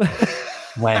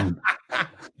 When?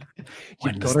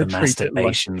 When does the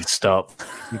masturbation stop?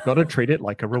 You've got to treat it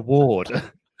like a reward.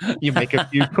 You make a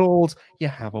few calls, you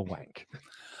have a wank.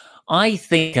 I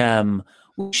think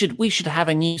we should have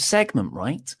a new segment,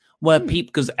 right? Where people,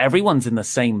 because everyone's in the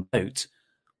same boat.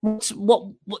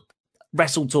 What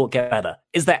Wrestle Talk get better?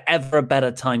 Is there ever a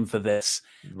better time for this?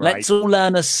 Right. Let's all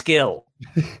learn a skill.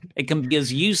 It can be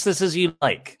as useless as you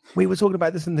like. We were talking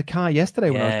about this in the car yesterday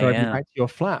when I was driving back to your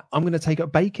flat. I'm going to take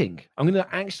up baking. I'm going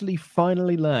to actually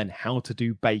finally learn how to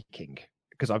do baking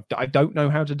because I don't know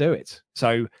how to do it.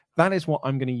 So that is what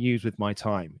I'm going to use with my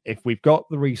time. If we've got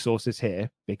the resources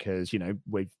here, because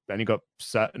we've only got a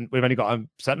certain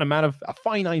amount of a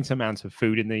finite amount of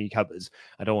food in the cupboards.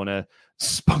 I don't want to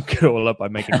spunk it all up by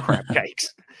making crap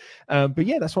cakes. But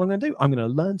yeah, that's what I'm going to do. I'm going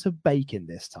to learn to bake in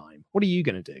this time. What are you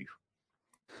going to do?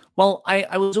 Well,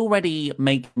 I was already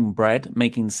making bread,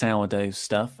 making sourdough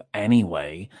stuff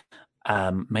anyway.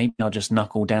 Maybe I'll just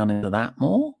knuckle down into that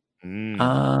more.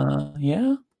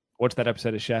 Yeah. Watch that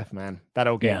episode of Chef, man.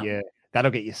 That'll get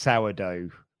your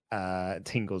sourdough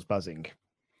tingles buzzing.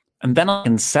 And then I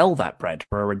can sell that bread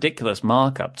for a ridiculous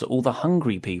markup to all the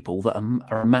hungry people that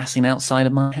are amassing outside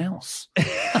of my house.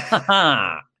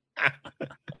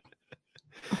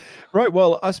 Right,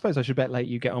 well, I suppose I should let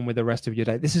you get on with the rest of your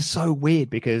day. This is so weird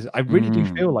because I really do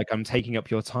feel like I'm taking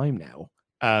up your time now.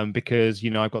 Because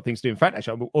I've got things to do. In fact,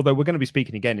 actually, although we're going to be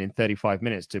speaking again in 35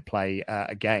 minutes to play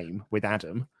a game with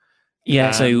Adam.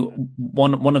 Yeah. So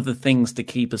one of the things to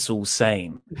keep us all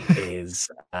sane is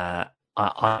I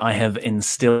have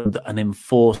instilled an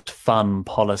enforced fun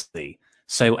policy.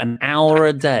 So an hour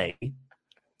a day,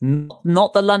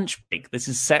 not the lunch break. This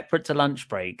is separate to lunch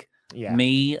break. Yeah.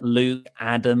 Me, Luke,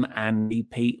 Adam, Andy,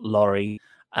 Pete, Laurie,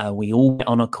 we all get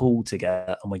on a call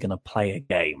together and we're going to play a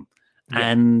game. Yeah.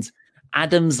 And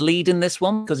Adam's leading this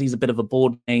one because he's a bit of a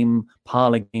board game,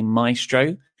 parlor game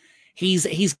maestro. He's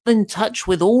in touch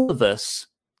with all of us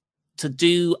to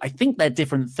do, I think they're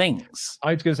different things.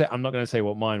 I was going to say, I'm not going to say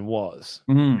what mine was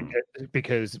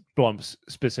because Blomps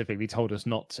specifically told us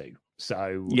not to.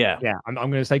 So yeah, I'm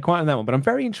going to stay quiet on that one, but I'm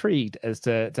very intrigued as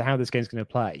to how this game's going to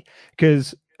play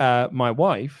because my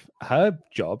wife, her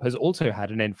job has also had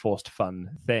an enforced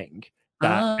fun thing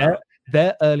that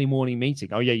their early morning meeting.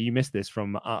 Oh yeah, you missed this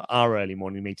from our early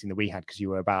morning meeting that we had because you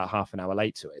were about half an hour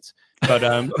late to it.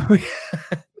 But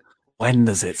when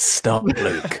does it stop,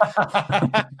 Luke?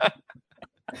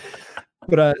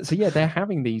 But so yeah, they're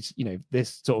having these,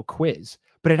 this sort of quiz,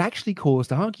 but it actually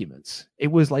caused arguments. It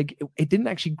was like it didn't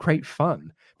actually create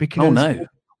fun because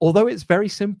although it's very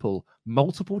simple,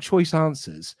 multiple choice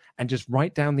answers and just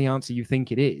write down the answer you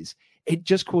think it is, it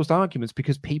just caused arguments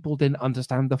because people didn't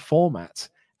understand the format.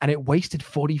 And it wasted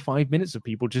 45 minutes of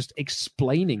people just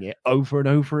explaining it over and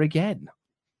over again.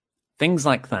 Things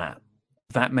like that.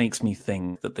 That makes me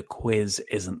think that the quiz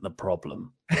isn't the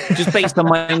problem. Just based on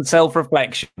my own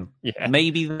self-reflection. Yeah.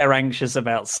 Maybe they're anxious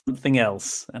about something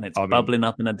else and it's bubbling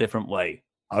up in a different way.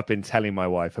 I've been telling my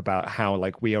wife about how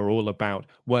we are all about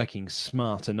working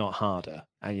smarter, not harder.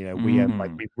 And we have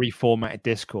we've reformatted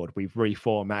Discord, we've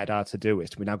reformatted our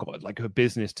Todoist. We now got a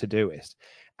business Todoist.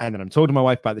 And then I'm talking to my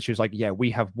wife about this. She was like, "Yeah, we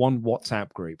have one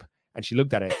WhatsApp group." And she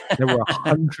looked at it. There were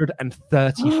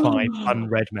 135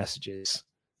 unread messages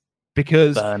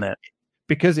because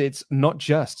it's not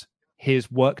just here's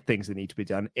work things that need to be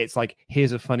done. It's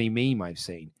here's a funny meme I've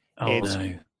seen.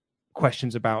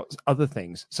 Questions about other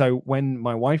things. So when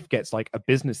my wife gets a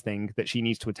business thing that she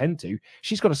needs to attend to,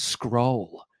 she's got to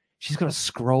scroll. She's got to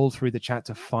scroll through the chat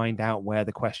to find out where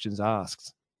the question's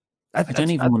asked. I don't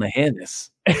even want to hear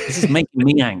this. This is making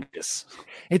me anxious.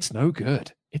 It's no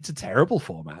good. It's a terrible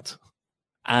format.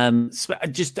 So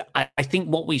I think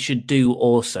what we should do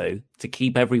also to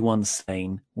keep everyone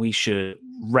sane, we should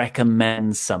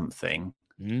recommend something.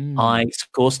 Of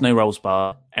course, No Rolls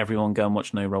Barred. Everyone go and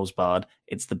watch No Rolls Barred.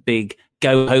 It's the big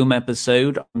go home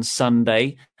episode on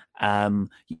Sunday. You can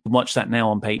watch that now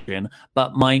on Patreon.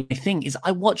 But my thing is,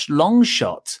 I watched Long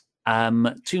Shot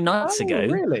 2 nights ago.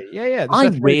 Really? Yeah. I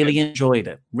really enjoyed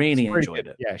it. Really enjoyed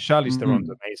it. Yeah, Charlize Theron's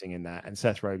amazing in that, and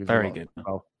Seth Rogen's very good.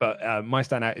 Well. But my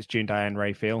standout is June Diane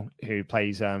Raphael, who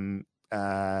plays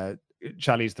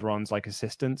Charlize Theron's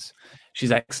assistant.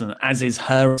 She's excellent, as is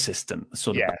her assistant,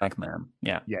 sort of bag man.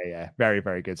 Yeah. Very,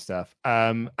 very good stuff.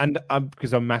 And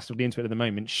because I'm massively into it at the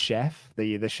moment, Chef,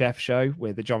 the Chef show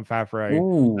with the Jon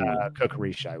Favreau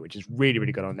cookery show, which is really,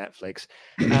 really good on Netflix.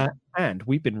 And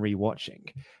we've been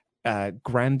rewatching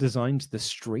Grand Design's The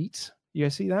Street. You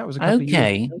guys see that? It was a couple of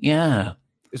years ago. Yeah.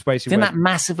 It's basically didn't that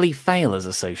massively fail as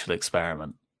a social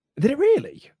experiment? Did it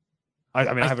really?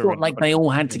 I thought they all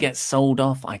had to get sold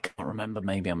off. I can't remember.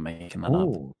 Maybe I'm making that up.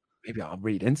 Maybe I'll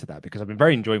read into that because I've been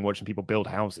very enjoying watching people build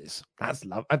houses. That's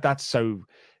love. That's so.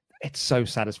 It's so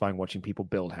satisfying watching people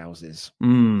build houses. Do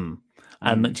you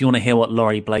want to hear what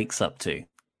Laurie Blake's up to?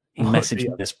 He messaged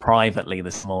me this privately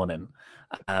this morning.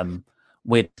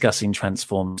 We're discussing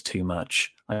Transformers too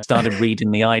much. I started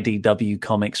reading the IDW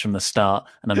comics from the start,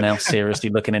 and I'm now seriously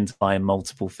looking into buying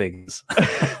multiple figures.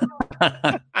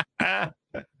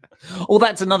 Oh,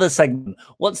 that's another segment.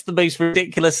 What's the most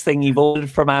ridiculous thing you've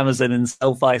ordered from Amazon in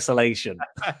self-isolation?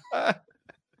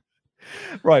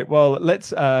 Right, well,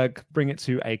 let's bring it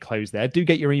to a close there. Do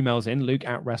get your emails in,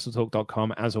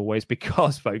 luke@wrestletalk.com, as always,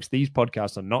 because, folks, these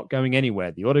podcasts are not going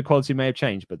anywhere. The audio quality may have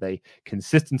changed, but the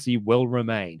consistency will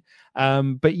remain.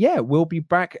 But yeah, we'll be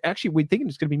back. Actually, we're thinking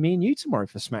it's going to be me and you tomorrow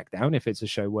for SmackDown, if it's a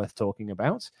show worth talking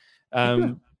about.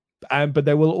 But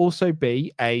there will also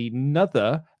be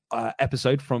another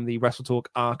episode from the WrestleTalk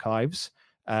archives,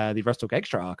 the WrestleTalk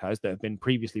Extra archives that have been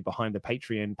previously behind the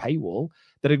Patreon paywall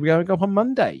that are going up on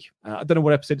Monday. I don't know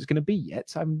what episode it's going to be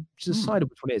yet. I'm just decided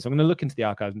which one it is. I'm going to look into the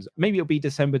archives. Maybe it'll be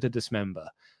December to Dismember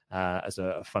as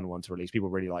a fun one to release. People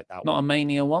really like that Not one. a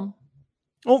Mania one?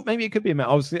 Oh, maybe it could be a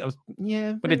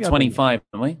yeah. We did 25,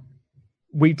 didn't we?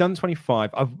 We've done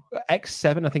 25.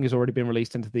 X7, I think, has already been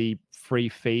released into the free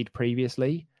feed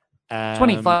previously.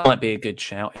 25 might be a good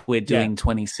shout. We're doing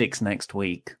 26 next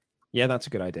week. Yeah, that's a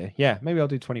good idea. Yeah, maybe I'll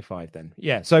do 25 then.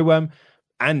 Yeah, so,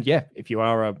 and yeah, if you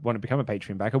are want to become a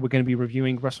Patreon backer, we're going to be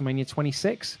reviewing WrestleMania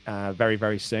 26 very,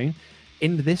 very soon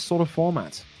in this sort of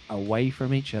format, away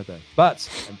from each other. But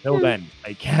until then,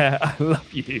 take care. I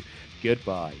love you.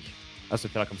 Goodbye. I also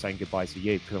feel like I'm saying goodbye to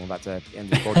you because I'm about to end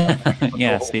the podcast.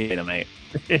 Yeah, see you later, mate.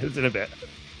 It's in a bit.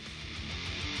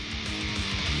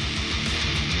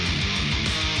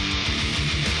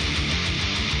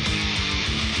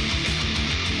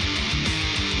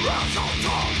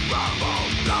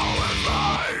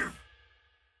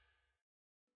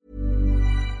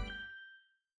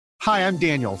 Hi, I'm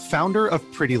Daniel, founder of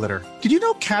Pretty Litter. Did you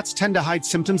know cats tend to hide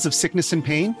symptoms of sickness and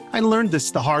pain? I learned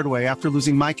this the hard way after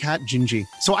losing my cat, Gingy.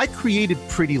 So I created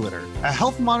Pretty Litter, a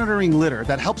health monitoring litter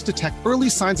that helps detect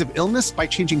early signs of illness by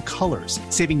changing colors,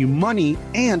 saving you money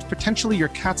and potentially your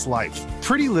cat's life.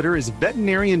 Pretty Litter is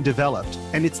veterinarian developed,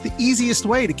 and it's the easiest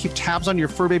way to keep tabs on your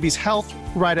fur baby's health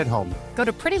right at home. Go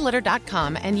to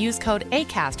prettylitter.com and use code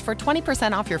ACAST for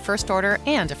 20% off your first order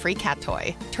and a free cat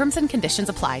toy. Terms and conditions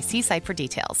apply. See site for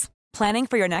details. Planning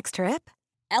for your next trip?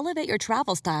 Elevate your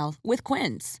travel style with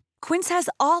Quince. Quince has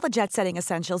all the jet-setting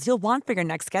essentials you'll want for your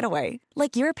next getaway,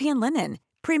 like European linen,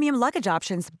 premium luggage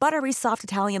options, buttery soft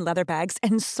Italian leather bags,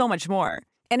 and so much more.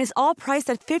 And is all priced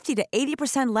at 50 to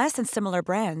 80% less than similar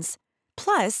brands.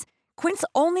 Plus, Quince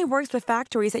only works with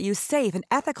factories that use safe and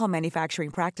ethical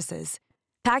manufacturing practices.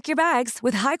 Pack your bags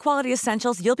with high-quality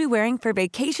essentials you'll be wearing for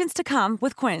vacations to come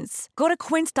with Quince. Go to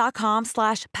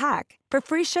quince.com/pack for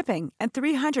free shipping and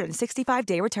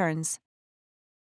 365-day returns.